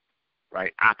faith,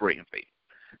 right? Operate in faith.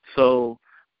 So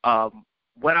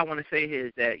what I want to say here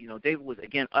is that, David was,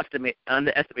 again,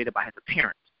 underestimated by his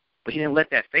appearance, but he didn't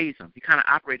let that faze him. He kind of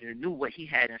operated and knew what he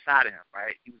had inside of him,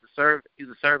 right? He was a servant, he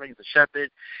was a shepherd.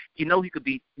 He could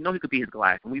be his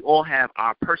Goliath. And we all have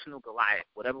our personal Goliath,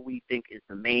 whatever we think is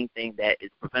the main thing that is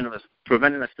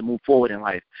preventing us to move forward in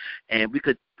life. And we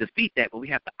could defeat that, but we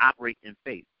have to operate in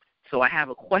faith. So I have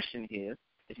a question here.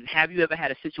 Have you ever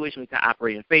had a situation where you can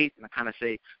operate in faith? And I kind of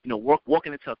say,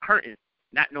 walking into a curtain,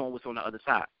 not knowing what's on the other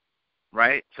side,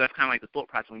 right? So that's kind of like the thought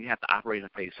process when you have to operate in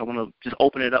faith. So I want to just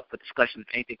open it up for discussion.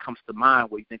 If anything comes to mind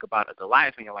where you think about a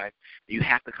Goliath in your life, you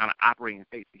have to kind of operate in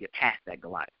faith to get past that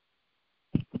Goliath.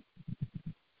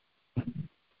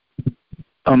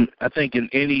 I think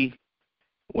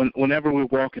whenever we're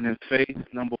walking in faith,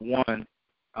 number one,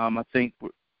 I think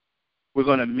we're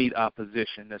going to meet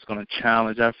opposition that's going to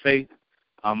challenge our faith.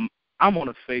 I'm on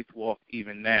a faith walk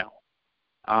even now.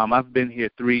 I've been here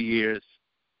 3 years.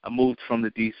 I moved from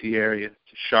the D.C. area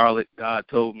to Charlotte. God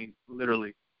told me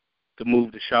literally to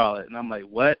move to Charlotte. And I'm like,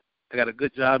 what? I got a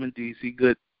good job in D.C.,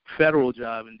 good federal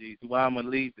job in D.C. Why am I going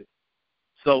to leave it?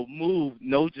 So moved,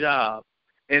 no job.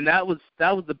 And that was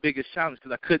the biggest challenge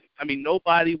because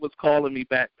nobody was calling me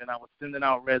back, and I was sending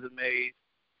out resumes.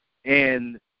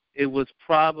 And it was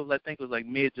probably, I think it was like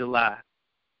mid-July.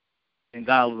 And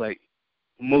God was like,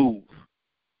 move.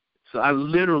 So I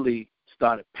literally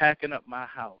started packing up my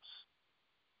house.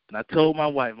 And I told my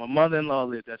wife, my mother-in-law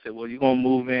lived there. I said, well, you're going to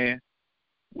move in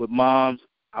with Mom's.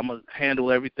 I'm going to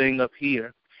handle everything up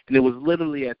here. And it was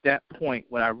literally at that point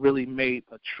when I really made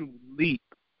a true leap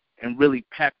and really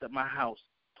packed up my house,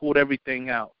 pulled everything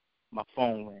out. My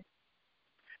phone rang.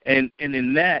 And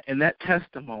in that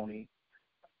testimony,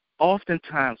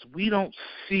 oftentimes we don't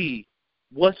see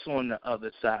what's on the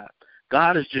other side.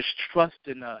 God is just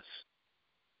trusting us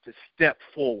to step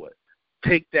forward,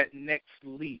 take that next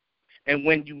leap. And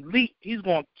when you leap, he's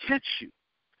going to catch you.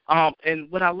 And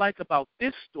what I like about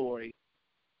this story,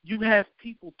 you have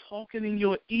people talking in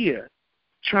your ear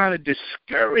trying to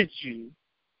discourage you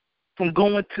from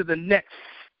going to the next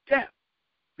step,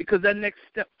 because that next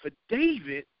step for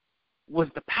David was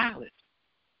the palace.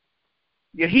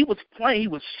 Yeah, he was playing, he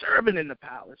was serving in the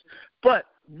palace, but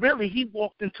really he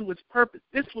walked into his purpose.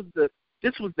 This was the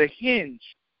hinge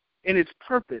in his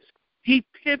purpose. He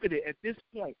pivoted at this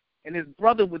point, and his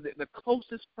brother was the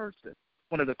closest person,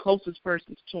 one of the closest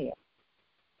persons to him,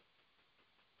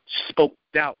 spoke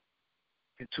doubt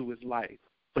into his life,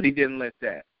 but he didn't let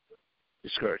that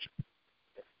discourage him.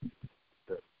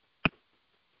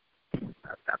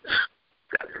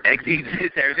 Everything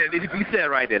you said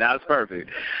right there, that was perfect.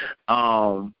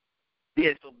 So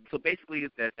basically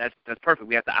that's perfect.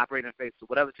 We have to operate in faith. So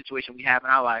whatever situation we have in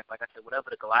our life, like I said, whatever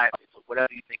the Goliath is, or whatever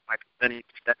you think might be preventing you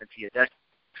to step into your destiny,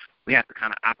 we have to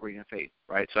kind of operate in faith,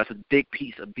 right? So that's a big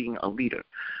piece of being a leader.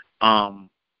 I'm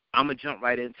going to jump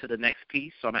right into the next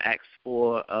piece. So I'm going to ask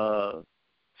for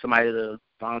somebody to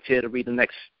volunteer to read the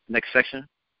next section.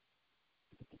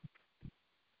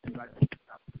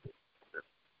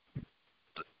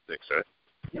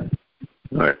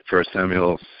 All right, 1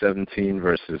 Samuel 17,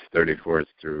 verses 34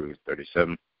 through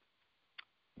 37.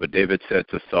 But David said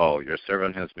to Saul, your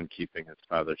servant has been keeping his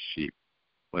father's sheep.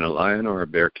 When a lion or a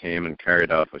bear came and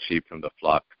carried off a sheep from the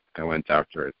flock, I went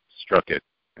after it, struck it,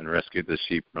 and rescued the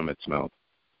sheep from its mouth.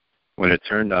 When it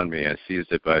turned on me, I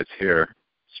seized it by its hair,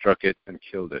 struck it, and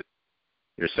killed it.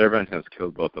 Your servant has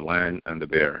killed both the lion and the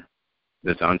bear.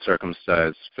 This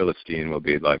uncircumcised Philistine will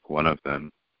be like one of them,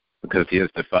 because he has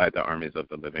defied the armies of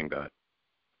the living God.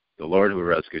 The Lord who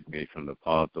rescued me from the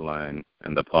paw of the lion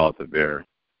and the paw of the bear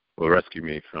will rescue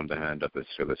me from the hand of this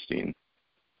Philistine.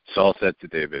 Saul said to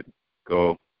David,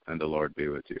 go, and the Lord be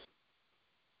with you.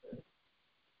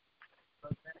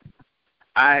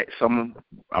 All right, so I'm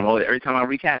every time I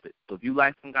recap it. So view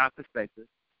life from God's perspective,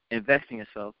 invest in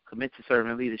yourself, commit to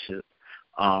servant leadership,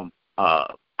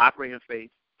 operate in faith,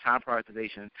 time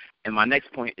prioritization. And my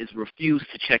next point is refuse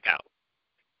to check out.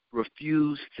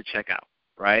 Refuse to check out,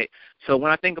 right? So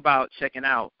when I think about checking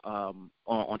out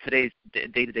on today's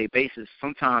day-to-day basis,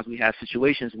 sometimes we have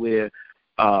situations where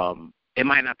it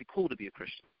might not be cool to be a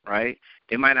Christian, right?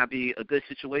 It might not be a good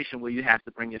situation where you have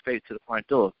to bring your faith to the front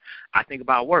door. I think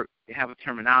about work. They have a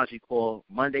terminology called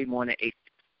Monday morning atheist,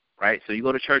 right? So you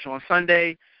go to church on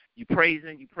Sunday, you praying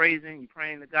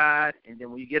to God, and then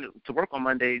when you get to work on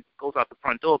Monday, it goes out the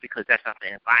front door because that's not the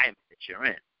environment that you're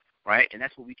in, right? And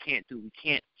that's what we can't do. We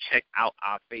can't check out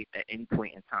our faith at any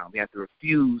point in time. We have to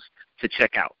refuse to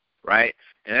check out, right?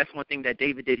 And that's one thing that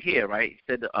David did here, right? He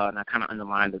said, and I kind of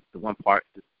underlined the one part,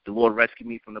 the Lord rescued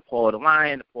me from the paw of the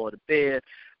lion, the paw of the bear,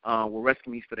 will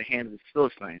rescue me from the hand of the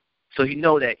Philistine. So he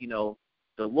know that,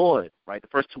 the Lord, right? The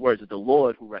first two words are the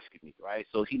Lord who rescued me, right?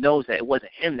 So he knows that it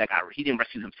wasn't him he didn't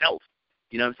rescue himself.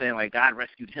 You know what I'm saying? Like God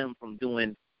rescued him from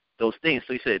doing those things.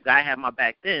 So he said, if God had my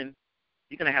back then,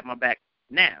 you're gonna have my back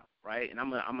now, right? And I'm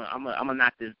gonna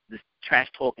knock this trash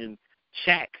talking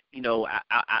Shaq,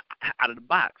 out of the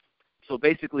box. So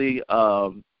basically,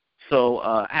 I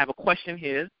have a question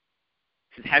here. It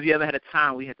says, have you ever had a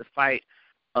time where you had to fight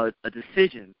a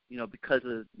decision, because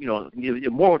of,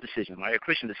 your moral decision, right, a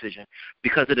Christian decision,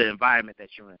 because of the environment that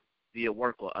you're in, via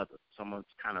work or other? So I'm going to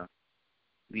kind of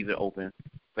leave it open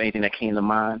for anything that came to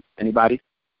mind. Anybody?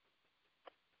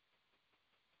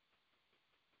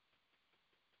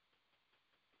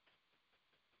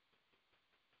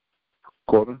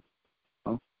 Corbin?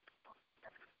 Oh.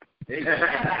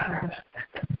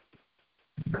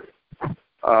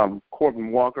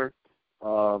 Corbin Walker.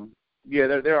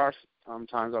 There are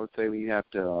sometimes I would say when you have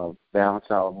to balance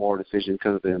out more decisions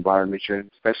because of the environment you're in,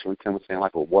 especially when Tim was saying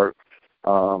like with work.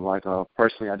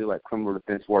 Personally, I do like criminal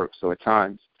defense work, so at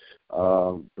times,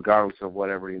 regardless of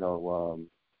whatever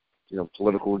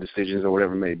political decisions or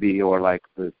whatever it may be, or like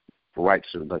the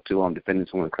rights to defending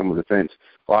someone in criminal defense,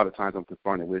 a lot of times I'm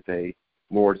confronted with a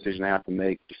moral decision I have to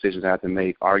make,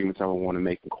 arguments I want to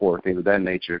make in court, things of that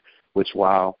nature. Which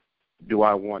while do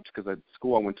I want, because at the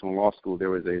school I went to in law school,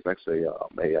 there was a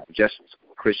Jesuit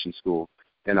school, Christian school,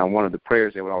 and one of the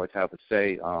prayers they would always have to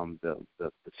say, the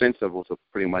sense of it was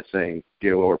pretty much saying,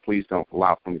 "Dear Lord, please don't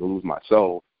allow for me to lose my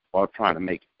soul," while trying to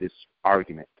make this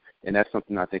argument. And that's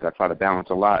something I think I try to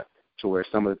balance a lot, to where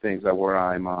some of the things where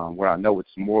I know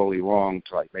it's morally wrong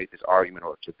to like make this argument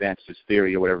or to advance this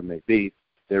theory or whatever it may be,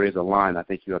 there is a line I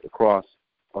think you have to cross,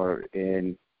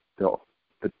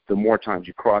 the more times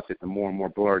you cross it, the more and more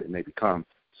blurred it may become.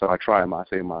 So I try in my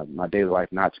daily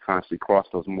life not to constantly cross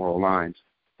those moral lines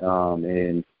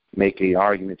and make a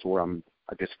argument to where I'm,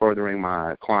 furthering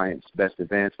my client's best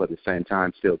advance, but at the same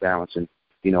time still balancing,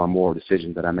 a moral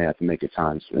decision that I may have to make at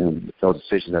times, and those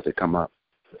decisions as they come up.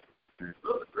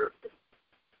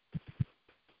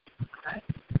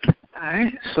 All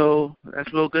right, so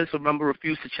that's real good. So remember,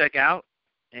 refuse to check out,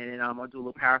 and I'm going to do a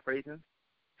little paraphrasing.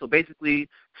 So basically,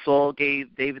 Saul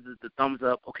gave David the thumbs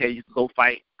up. Okay, you can go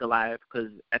fight Goliath,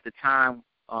 because at the time,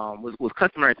 was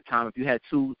customary at the time, if you had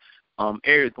two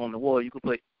areas going to war, you could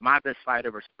put my best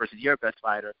fighter versus your best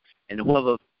fighter, and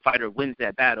whoever fighter wins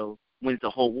that battle wins the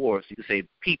whole war. So you could save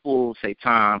people, save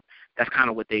time. That's kind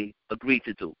of what they agreed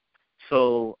to do.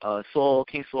 So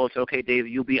King Saul said, okay,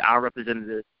 David, you'll be our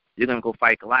representative. You're going to go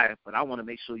fight Goliath, but I want to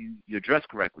make sure you're dressed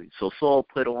correctly. So Saul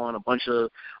put on a bunch of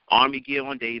army gear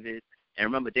on David. And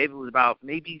remember, David was about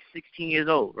maybe 16 years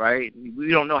old, right? We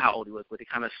don't know how old he was, but they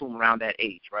kind of assume around that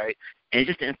age, right? And it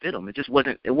just didn't fit him.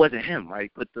 It wasn't him, right?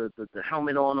 Put the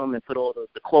helmet on him and put all the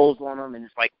clothes on him, and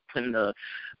it's like putting a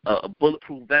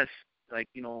bulletproof vest, like,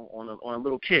 on a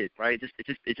little kid, right?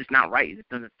 It's just not right. It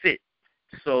doesn't fit.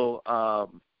 So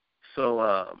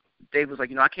David was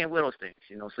like, I can't wear those things,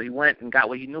 So he went and got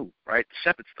what he knew, right? The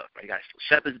shepherd stuff, right? He got a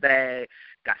shepherd's bag,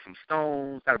 got some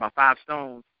stones, got about 5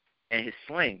 stones, and his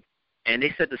sling. And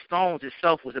they said the stones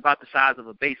itself was about the size of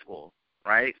a baseball,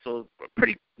 right? So a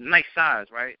pretty nice size,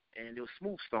 right? And they were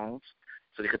smooth stones,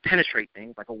 so they could penetrate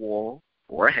things like a wall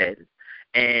or a head.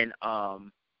 And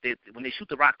when they shoot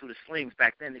the rock through the slings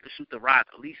back then, they could shoot the rock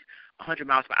at least 100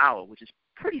 miles per hour, which is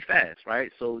pretty fast,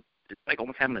 right? So it's like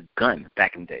almost having a gun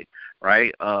back in the day,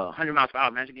 right? 100 miles per hour.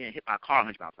 Imagine getting hit by a car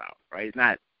 100 miles per hour, right? It's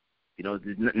not,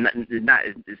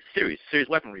 it's serious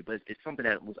weaponry, but it's something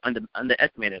that was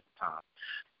underestimated at the time.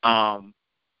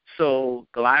 So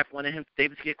Goliath wanted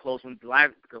David to get close. When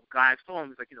Goliath saw him,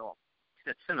 he's like, he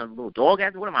said, send a little dog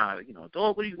at me. What am I,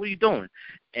 dog? What are you doing?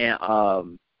 And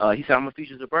he said, I'm gonna feed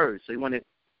you the birds. So he wanted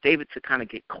David to kind of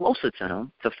get closer to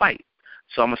him to fight.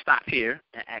 So I'm gonna stop here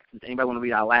and ask, does anybody want to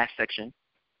read our last section?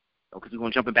 Because we're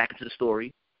gonna jump back into the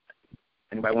story.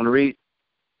 Anybody want to read?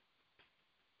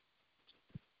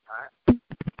 All right.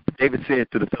 David said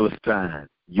to the Philistines,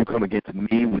 you come against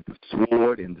me with the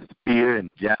sword and the spear and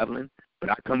javelin,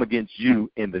 but I come against you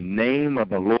in the name of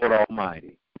the Lord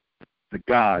Almighty, the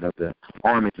God of the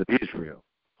armies of Israel,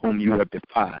 whom you have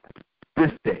defied.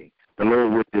 This day the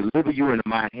Lord will deliver you into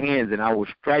my hands, and I will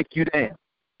strike you down,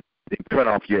 then cut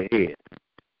off your head.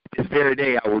 This very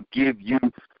day I will give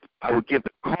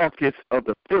the carcass of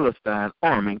the Philistine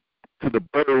army to the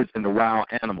birds and the wild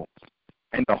animals,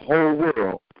 and the whole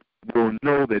world will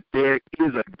know that there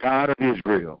is a God of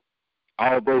Israel.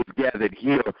 All those gathered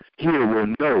here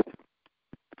will know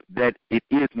that it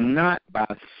is not by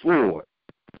sword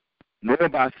nor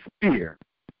by spear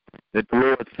that the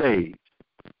Lord saves,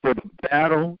 for the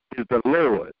battle is the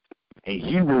Lord's, and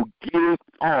he will give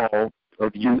all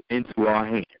of you into our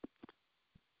hands.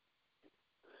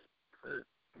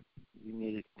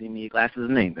 You need glasses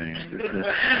and anything.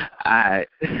 All right.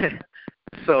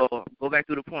 So go back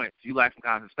through the points. You life from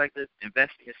God's perspective,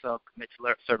 invest in yourself, commit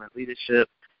to servant leadership,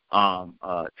 time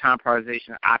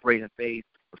prioritization, operate in faith,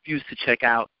 refuse to check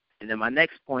out. And then my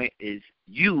next point is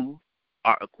you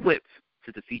are equipped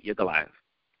to defeat your Goliath.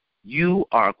 You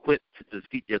are equipped to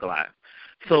defeat your Goliath.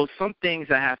 So one thing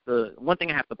I have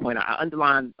to point out, I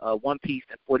underlined one piece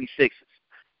at 46.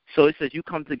 So it says you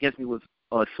come against me with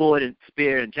sword and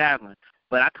spear and javelin,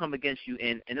 but I come against you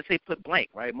and let's say put blank,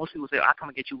 right? Most people say, I come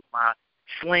against you with my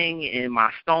sling and my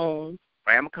stone,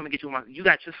 right? I'm going to come against you with you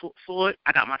got your sword,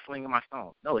 I got my sling and my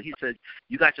stone. No, he said,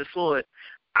 you got your sword,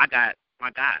 I got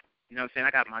my God. You know what I'm saying?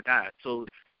 I got my God. So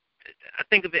I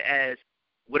think of it as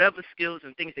whatever skills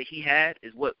and things that he had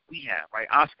is what we have, right?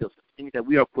 Our skills, things that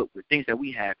we are equipped with, things that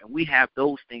we have, and we have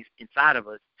those things inside of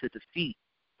us to defeat,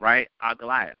 right, our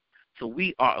Goliath. So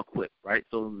we are equipped, right?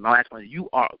 So my last one is you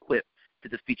are equipped to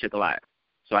defeat your Goliath.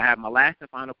 So I have my last and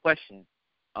final question,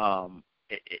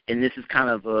 and this is kind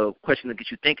of a question that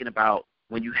gets you thinking about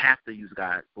when you have to use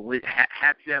God. But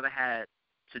have you ever had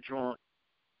to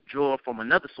draw from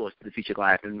another source to defeat your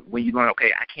Goliath? And when you learn,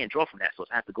 okay, I can't draw from that source,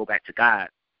 I have to go back to God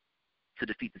to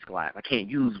defeat this Goliath. I can't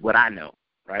use what I know,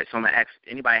 right? So I'm gonna ask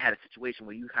anybody had a situation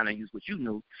where you kind of use what you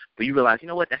knew, but you realize, you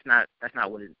know what, that's not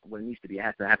what it needs to be. I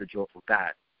have to draw from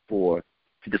God to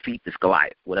defeat this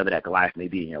Goliath, whatever that Goliath may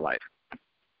be in your life.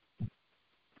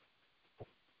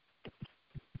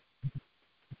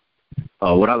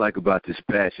 What I like about this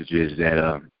passage is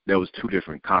that there was two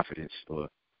different confidence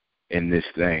in this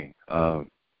thing.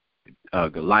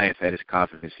 Goliath had his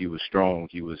confidence. He was strong.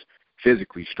 He was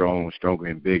physically strong, stronger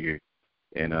and bigger,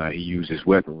 and he used his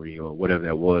weaponry or whatever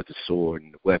that was, the sword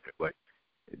and the weapon. But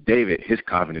David, his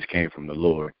confidence came from the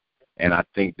Lord. And I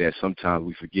think that sometimes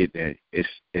we forget that it's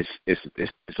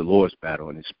the Lord's battle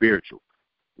and it's spiritual.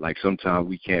 Like sometimes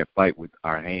we can't fight with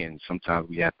our hands. Sometimes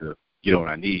we have to get on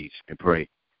our knees and pray.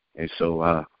 And so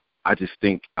I just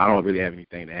think I don't really have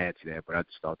anything to add to that, but I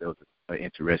just thought that was an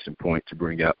interesting point to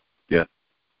bring up. Yeah.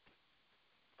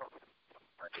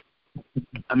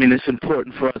 I mean, it's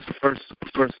important for us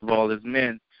first of all as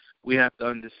men. We have to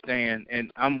understand,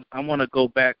 and I want to go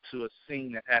back to a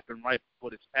scene that happened right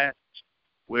before this passage,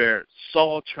 where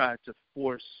Saul tried to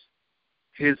force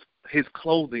his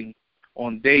clothing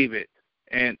on David.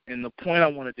 And the point I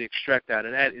wanted to extract out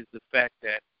of that is the fact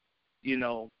that, you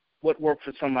know, what worked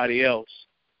for somebody else,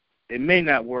 it may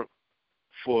not work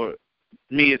for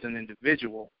me as an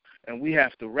individual. And we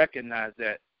have to recognize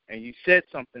that. And you said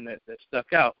something that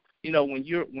stuck out. You know, when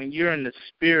you're in the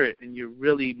spirit and you're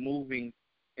really moving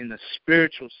in the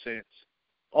spiritual sense,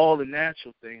 all the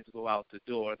natural things go out the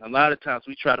door. And a lot of times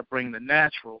we try to bring the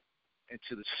natural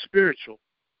into the spiritual,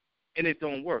 and it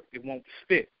don't work. It won't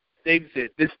fit. David said,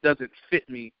 this doesn't fit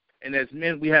me. And as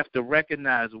men, we have to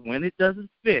recognize when it doesn't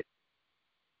fit,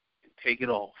 take it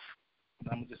off.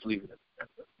 I'm going to just leave it at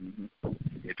that. Mm-hmm.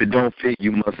 If it don't fit,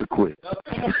 you must have quit. All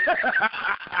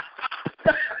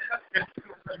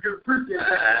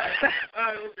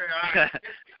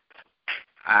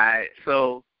right.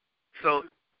 So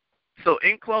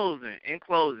in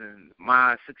closing,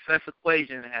 my success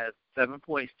equation has 7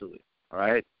 points to it. All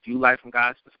right. View life from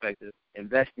God's perspective.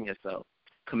 Invest in yourself.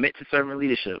 Commit to servant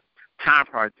leadership. Time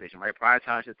prioritization. Right.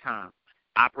 Prioritize your time.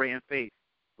 Operate in faith.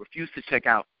 Refuse to check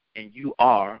out. And you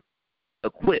are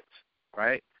equipped.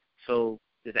 Right. So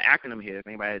there's an acronym here. If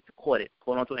anybody has caught it,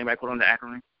 hold on to it. Anybody caught on the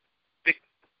acronym? Victory.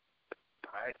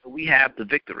 All right. So we have the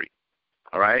victory.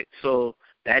 All right. So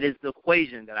that is the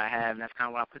equation that I have, and that's kind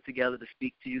of what I put together to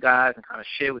speak to you guys and kind of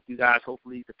share with you guys.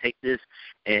 Hopefully you can take this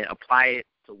and apply it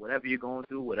to whatever you're going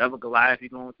through, whatever Goliath you're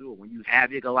going through, or when you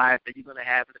have your Goliath that you're going to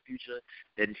have in the future,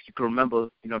 that you can remember,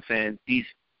 you know what I'm saying, these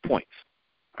points.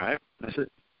 All right? That's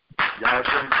it.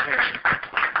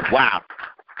 Wow.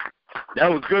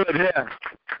 That was good, yeah.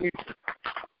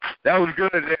 That was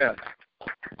good there.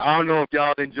 I don't know if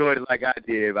y'all enjoyed it like I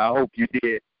did, but I hope you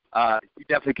did. You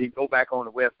definitely can go back on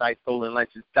the website,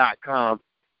 stolenlunches.com,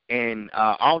 and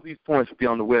all these points will be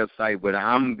on the website, but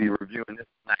I'm going to be reviewing this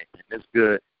tonight. That's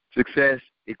good. Success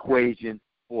equation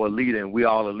for a leader, and we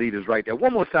all are leaders right there.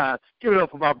 One more time, give it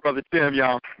up for my brother Tim,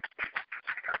 y'all.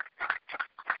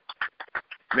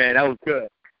 Man, that was good.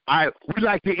 All right, we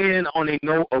like to end on a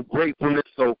note of gratefulness,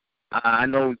 so I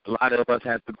know a lot of us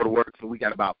have to go to work, so we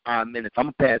got about 5 minutes. I'm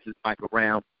going to pass this mic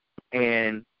around,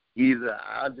 and either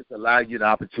I'll just allow you the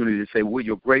opportunity to say what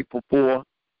you're grateful for,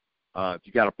 if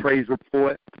you got a praise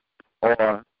report,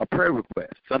 or a prayer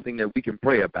request, something that we can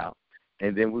pray about.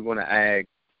 And then we're going to ask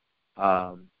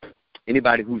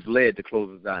anybody who's led to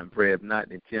close us out in prayer. If not,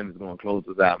 then Tim is going to close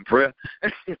us out in prayer.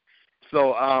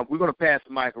 So we're going to pass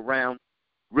the mic around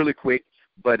really quick.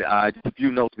 But just a few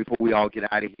notes before we all get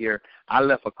out of here. I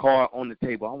left a card on the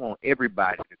table. I want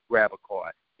everybody to grab a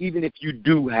card. Even if you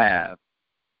do have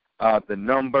the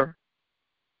number,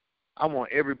 I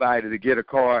want everybody to get a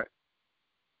card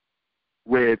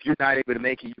where if you're not able to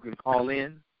make it, you can call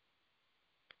in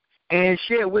and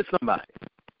share with somebody.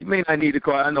 You may not need a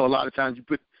card. I know a lot of times you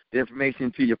put the information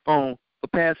into your phone,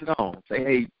 but pass it on. Say,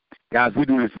 hey, guys, we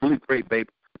do this really great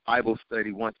Bible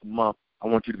study once a month. I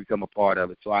want you to become a part of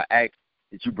it. So I ask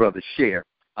that you brothers share.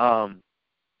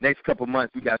 Next couple of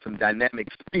months, we got some dynamic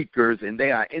speakers, and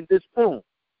they are in this room.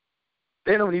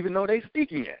 They don't even know they're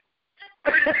speaking yet.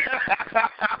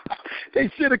 They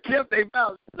should have kept their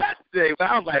mouth shut today. But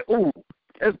I was like, ooh,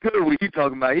 that's good what he's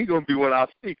talking about. He's going to be one of our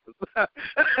speakers.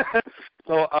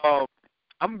 So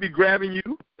I'm going to be grabbing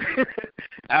you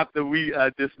after we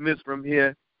dismiss from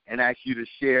here and ask you to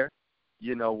share,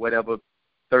 whatever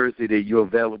Thursday that you're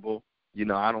available.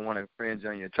 I don't want to infringe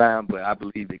on your time, but I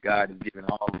believe that God has given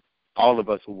all of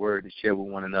us a word to share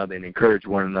with one another and encourage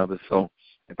one another. So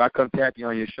if I come tap you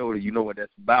on your shoulder, you know what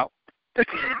that's about.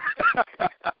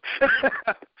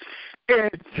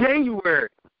 And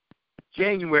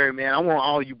January, man, I want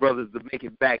all you brothers to make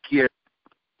it back here.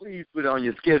 Please put it on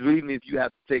your schedule, even if you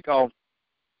have to take off.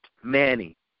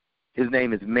 Manny, his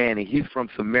name is Manny. He's from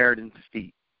Samaritan's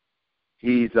Feet.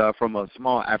 He's from a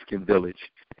small African village.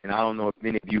 And I don't know if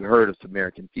many of you heard of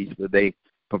Samaritan Feet, but they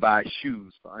provide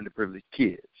shoes for underprivileged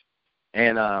kids.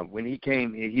 And when he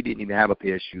came here, he didn't even have a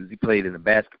pair of shoes. He played in a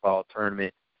basketball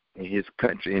tournament in his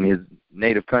country, in his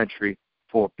native country,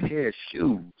 for a pair of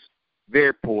shoes.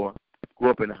 Very poor, grew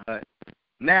up in a hut.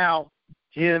 Now,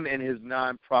 him and his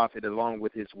nonprofit, along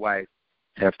with his wife,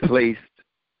 have placed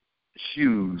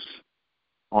shoes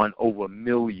on over 1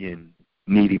 million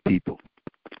needy people.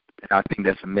 And I think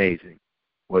that's amazing.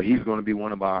 Well, he's going to be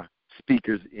one of our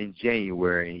speakers in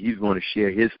January, and he's going to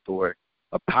share his story,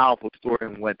 a powerful story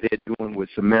in what they're doing with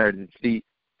Samaritan Feet.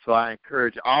 So I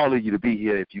encourage all of you to be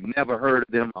here. If you've never heard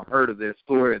of them or heard of their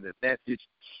story or their message,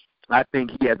 I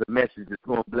think he has a message that's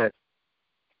going to bless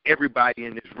everybody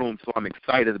in this room, so I'm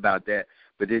excited about that.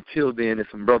 But until then, there's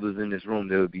some brothers in this room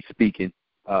that will be speaking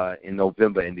in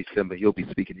November and December. He'll be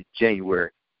speaking in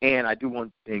January. And I do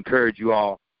want to encourage you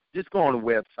all, just go on the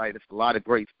website. There's a lot of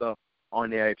great stuff on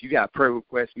there. If you got prayer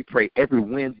requests, we pray every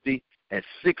Wednesday at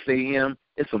 6 a.m.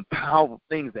 There's some powerful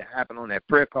things that happen on that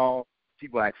prayer call.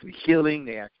 People are actually healing.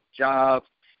 They actually jobs.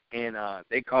 And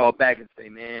they call back and say,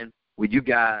 man, would you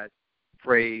guys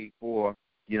pray for,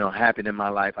 happened in my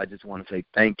life? I just want to say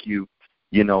thank you.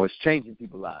 It's changing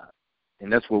people's lives.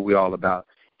 And that's what we're all about,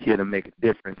 here to make a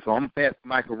difference. So I'm going to pass the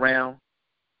mic around.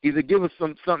 Either give us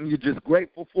something you're just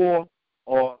grateful for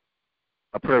or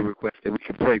a prayer request that we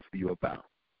can pray for you about.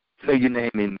 Say your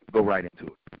name and go right into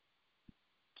it.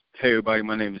 Hey, everybody.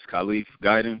 My name is Khalif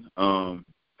Guyton.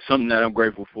 Something that I'm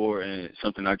grateful for and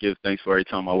something I give thanks for every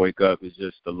time I wake up is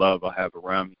just the love I have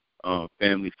around me,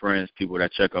 family, friends, people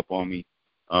that check up on me.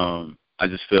 I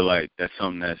just feel like that's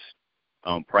something that's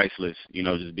priceless,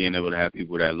 just being able to have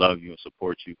people that love you and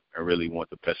support you and really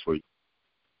want the best for you.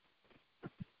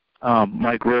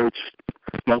 Mike Roach.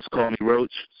 Most call me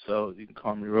Roach, so you can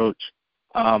call me Roach.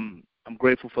 I'm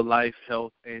grateful for life,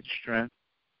 health, and strength.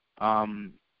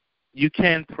 You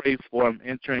can pray for I'm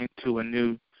entering into a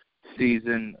new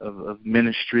season of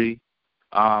ministry.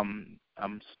 I'm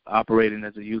operating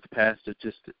as a youth pastor,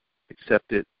 just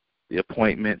accepted the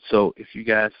appointment. So if you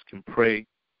guys can pray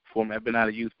for me, I've been out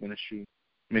of youth ministry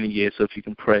many years, so if you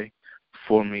can pray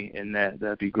for me in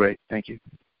that'd be great. Thank you.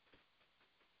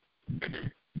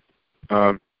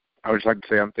 I would just like to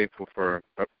say I'm thankful for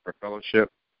fellowship,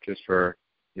 just for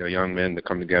young men to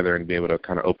come together and be able to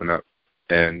kind of open up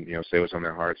and say what's on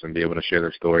their hearts and be able to share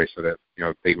their story, so that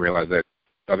they realize that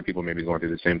other people may be going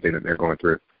through the same thing that they're going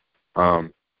through.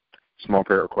 Small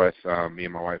prayer request. Me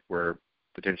and my wife were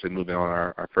potentially moving on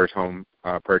our first home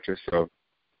purchase. So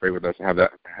pray with us and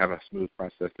have a smooth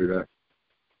process through that.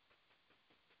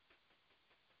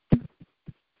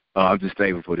 I'm just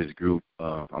thankful for this group.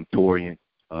 I'm Torian.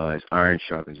 It's iron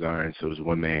sharpens iron, so it's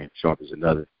one man sharpens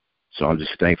another. So I'm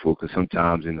just thankful because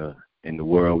sometimes in the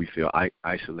world we feel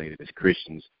isolated as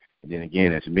Christians, and then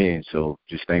again as men. So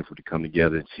just thankful to come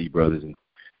together and see brothers and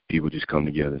people just come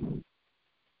together.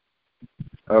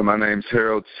 My name's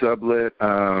Harold Sublett.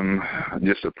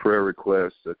 Just a prayer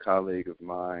request. A colleague of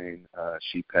mine,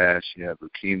 she passed. She had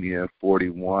leukemia,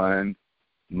 41,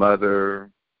 mother,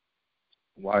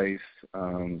 wife.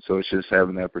 So it's just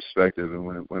having that perspective. And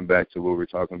when it went back to what we were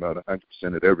talking about, 100%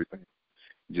 of everything,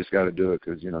 you just got to do it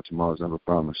because, tomorrow's never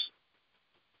promised.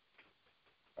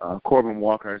 Corbin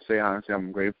Walker, say honestly,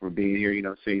 I'm grateful for being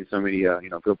here, seeing so many,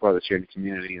 good brothers here in the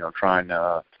community, trying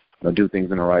to do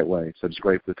things in the right way. So just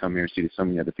grateful to come here and see that so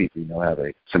many other people, have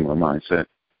a similar mindset.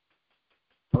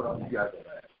 Hold on, you got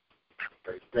that.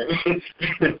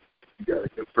 You got a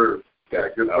good prayer. Got a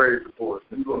good prayer report.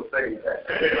 You gonna say that?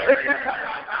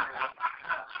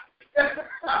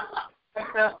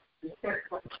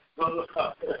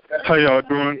 How y'all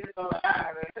doing?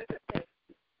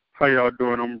 How y'all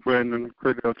doing? I'm Brandon,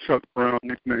 creator of Chuck Brown,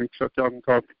 nickname Chuck. Y'all can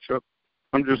call me Chuck.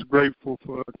 I'm just grateful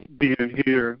for being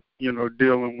here,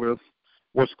 dealing with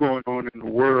what's going on in the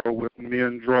world with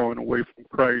men drawing away from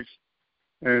Christ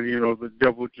and, the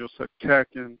devil just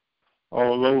attacking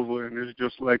all over. And it's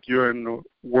just like you're in the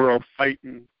world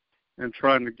fighting and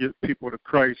trying to get people to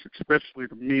Christ, especially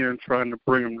the men trying to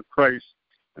bring them to Christ.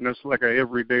 And it's like an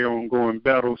everyday ongoing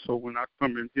battle. So when I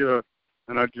come in here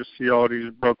and I just see all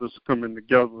these brothers coming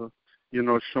together,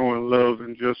 showing love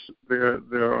and just their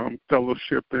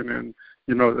fellowshipping and,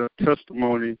 their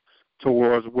testimony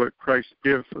towards what Christ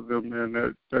did for them, and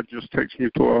that just takes me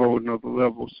to a whole nother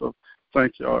level. So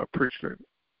thank you. I appreciate it.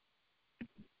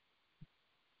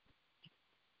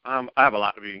 I have a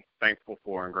lot to be thankful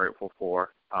for and grateful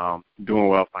for. Doing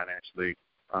well financially.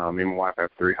 Me and my wife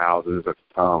have 3 houses,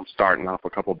 starting off a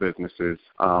couple businesses.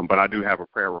 But I do have a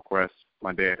prayer request.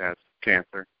 My dad has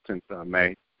cancer since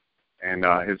May, and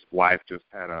his wife just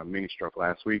had a mini stroke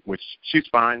last week, which she's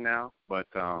fine now, but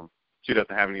she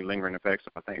doesn't have any lingering effects,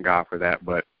 so I thank God for that.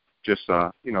 But just,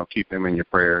 keep them in your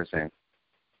prayers and,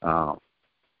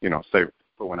 say,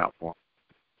 put one out for them.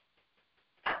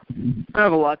 I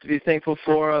have a lot to be thankful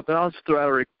for, but I'll just throw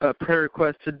out a prayer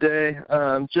request today.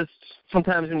 Just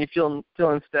sometimes when you're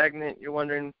feeling stagnant, you're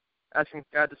wondering, asking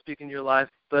God to speak into your life,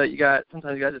 but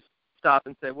sometimes you got to just stop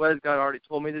and say, what has God already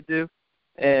told me to do?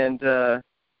 And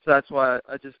so that's why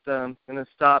I just going to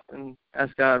stop and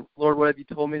ask God, Lord, what have you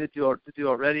told me to do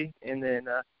already? And then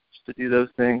just to do those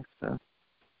things. So.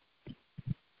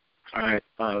 All right.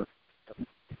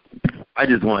 I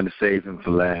just wanted to save him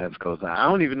for last because I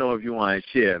don't even know if you want to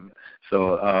share.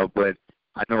 So, but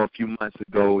I know a few months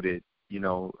ago that,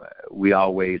 we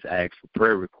always ask for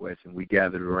prayer requests, and we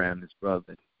gathered around this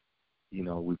brother.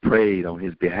 We prayed on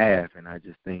his behalf, and I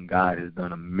just think God has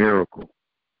done a miracle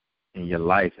in your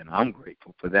life, and I'm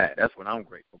grateful for that. That's what I'm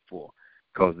grateful for,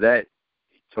 because that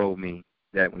told me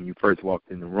that when you first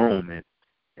walked in the room,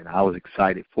 and I was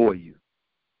excited for you.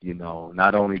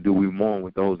 Not only do we mourn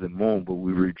with those that mourn, but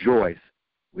we rejoice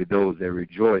with those that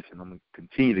rejoice, and I'm going to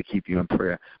continue to keep you in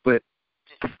prayer. But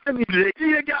I know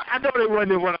they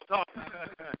wasn't what I'm talking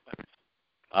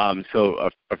about. So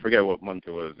I forget what month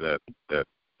it was that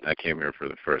I came here for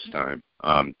the first time.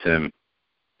 Tim,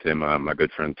 my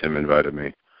good friend Tim invited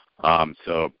me.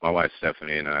 So my wife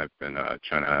Stephanie and I have been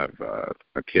trying to have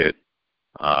a kid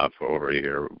for over a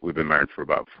year. We've been married for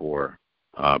about 4,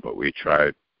 but we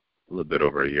tried a little bit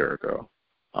over a year ago.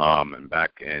 And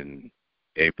back in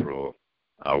April,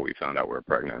 we found out we were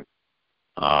pregnant.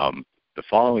 The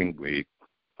following week,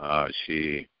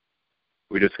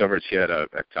 we discovered she had an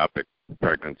ectopic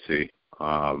pregnancy,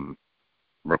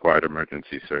 required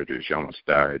emergency surgery. She almost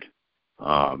died.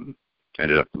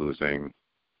 Ended up losing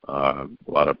a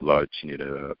lot of blood. She needed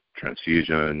a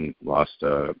transfusion, lost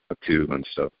a tube and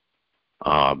stuff,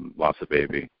 lost a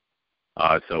baby.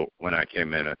 So when I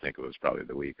came in, I think it was probably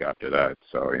the week after that.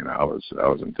 So, I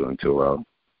wasn't doing too well.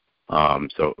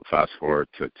 So fast forward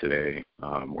to today,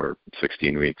 we're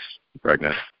 16 weeks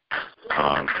pregnant.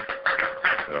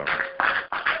 So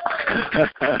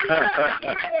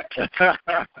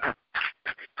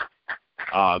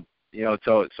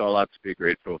a lot to be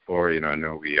grateful for. I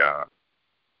know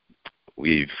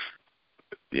we've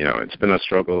it's been a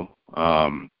struggle.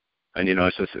 And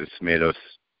it's made us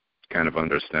kind of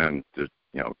understand that,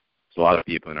 there's a lot of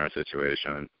people in our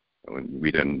situation when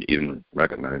we didn't even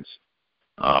recognize,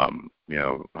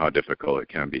 how difficult it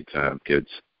can be to have kids.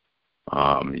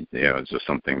 It's just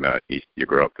something that you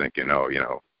grow up thinking,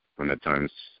 when the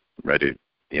time's ready,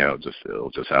 it'll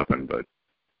just happen. But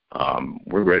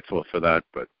we're grateful for that.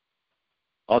 But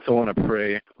also want to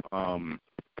pray. I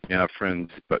have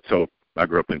friends, but so I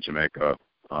grew up in Jamaica.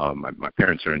 My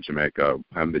parents are in Jamaica.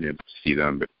 I haven't been able to see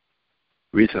them, but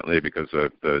recently because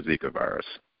of the Zika virus.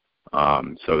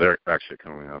 So they're actually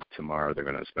coming up tomorrow. They're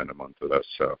going to spend a month with us.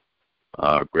 So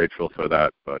grateful for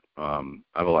that. But I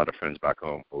have a lot of friends back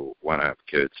home who want to have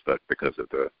kids, but because of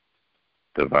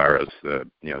the virus,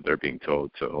 they're being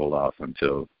told to hold off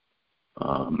until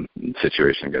the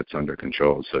situation gets under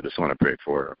control. So just want to pray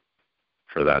for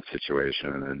that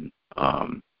situation, and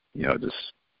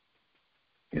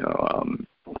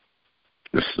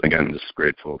just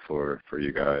grateful for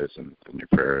you guys and your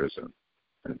prayers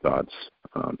and thoughts.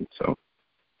 So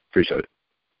appreciate it.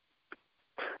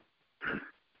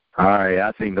 All right,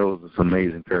 I think those are some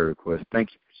amazing prayer requests.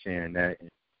 Thank you for sharing that. And,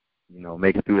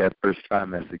 making it through that first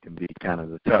trimester can be kind of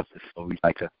the toughest, so we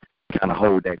like to kind of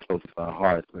hold that close to our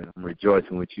hearts. But I'm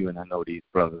rejoicing with you, and I know these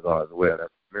brothers are as well. That's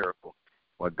a miracle.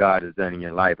 What God has done in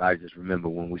your life, I just remember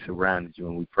when we surrounded you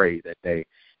and we prayed that day,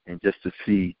 and just to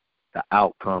see the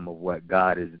outcome of what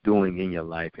God is doing in your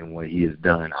life and what he has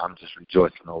done, I'm just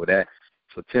rejoicing over that.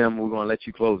 So, Tim, we're going to let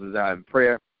you close us out in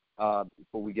prayer.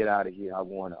 Before we get out of here, I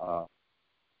want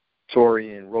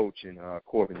Tori and Roach and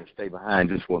Corbin to stay behind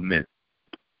just for a minute.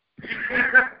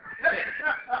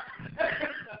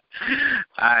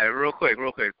 All right, real quick.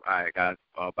 All right, guys,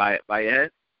 by your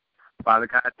head. Father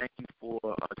God, thank you for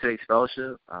today's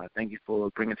fellowship. Thank you for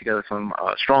bringing together some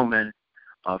strong men,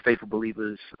 faithful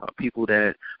believers, people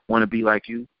that want to be like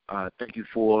you. Thank you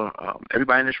for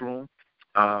everybody in this room.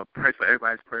 Pray for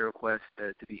everybody's prayer requests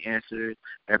to be answered,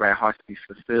 everybody's hearts to be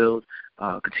fulfilled.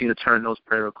 Continue to turn those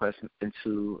prayer requests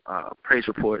into praise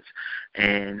reports.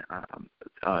 And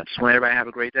just want everybody to have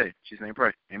a great day. In Jesus' name,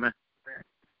 pray. Amen.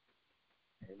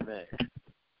 Amen.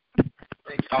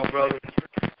 Thanks, y'all, brother.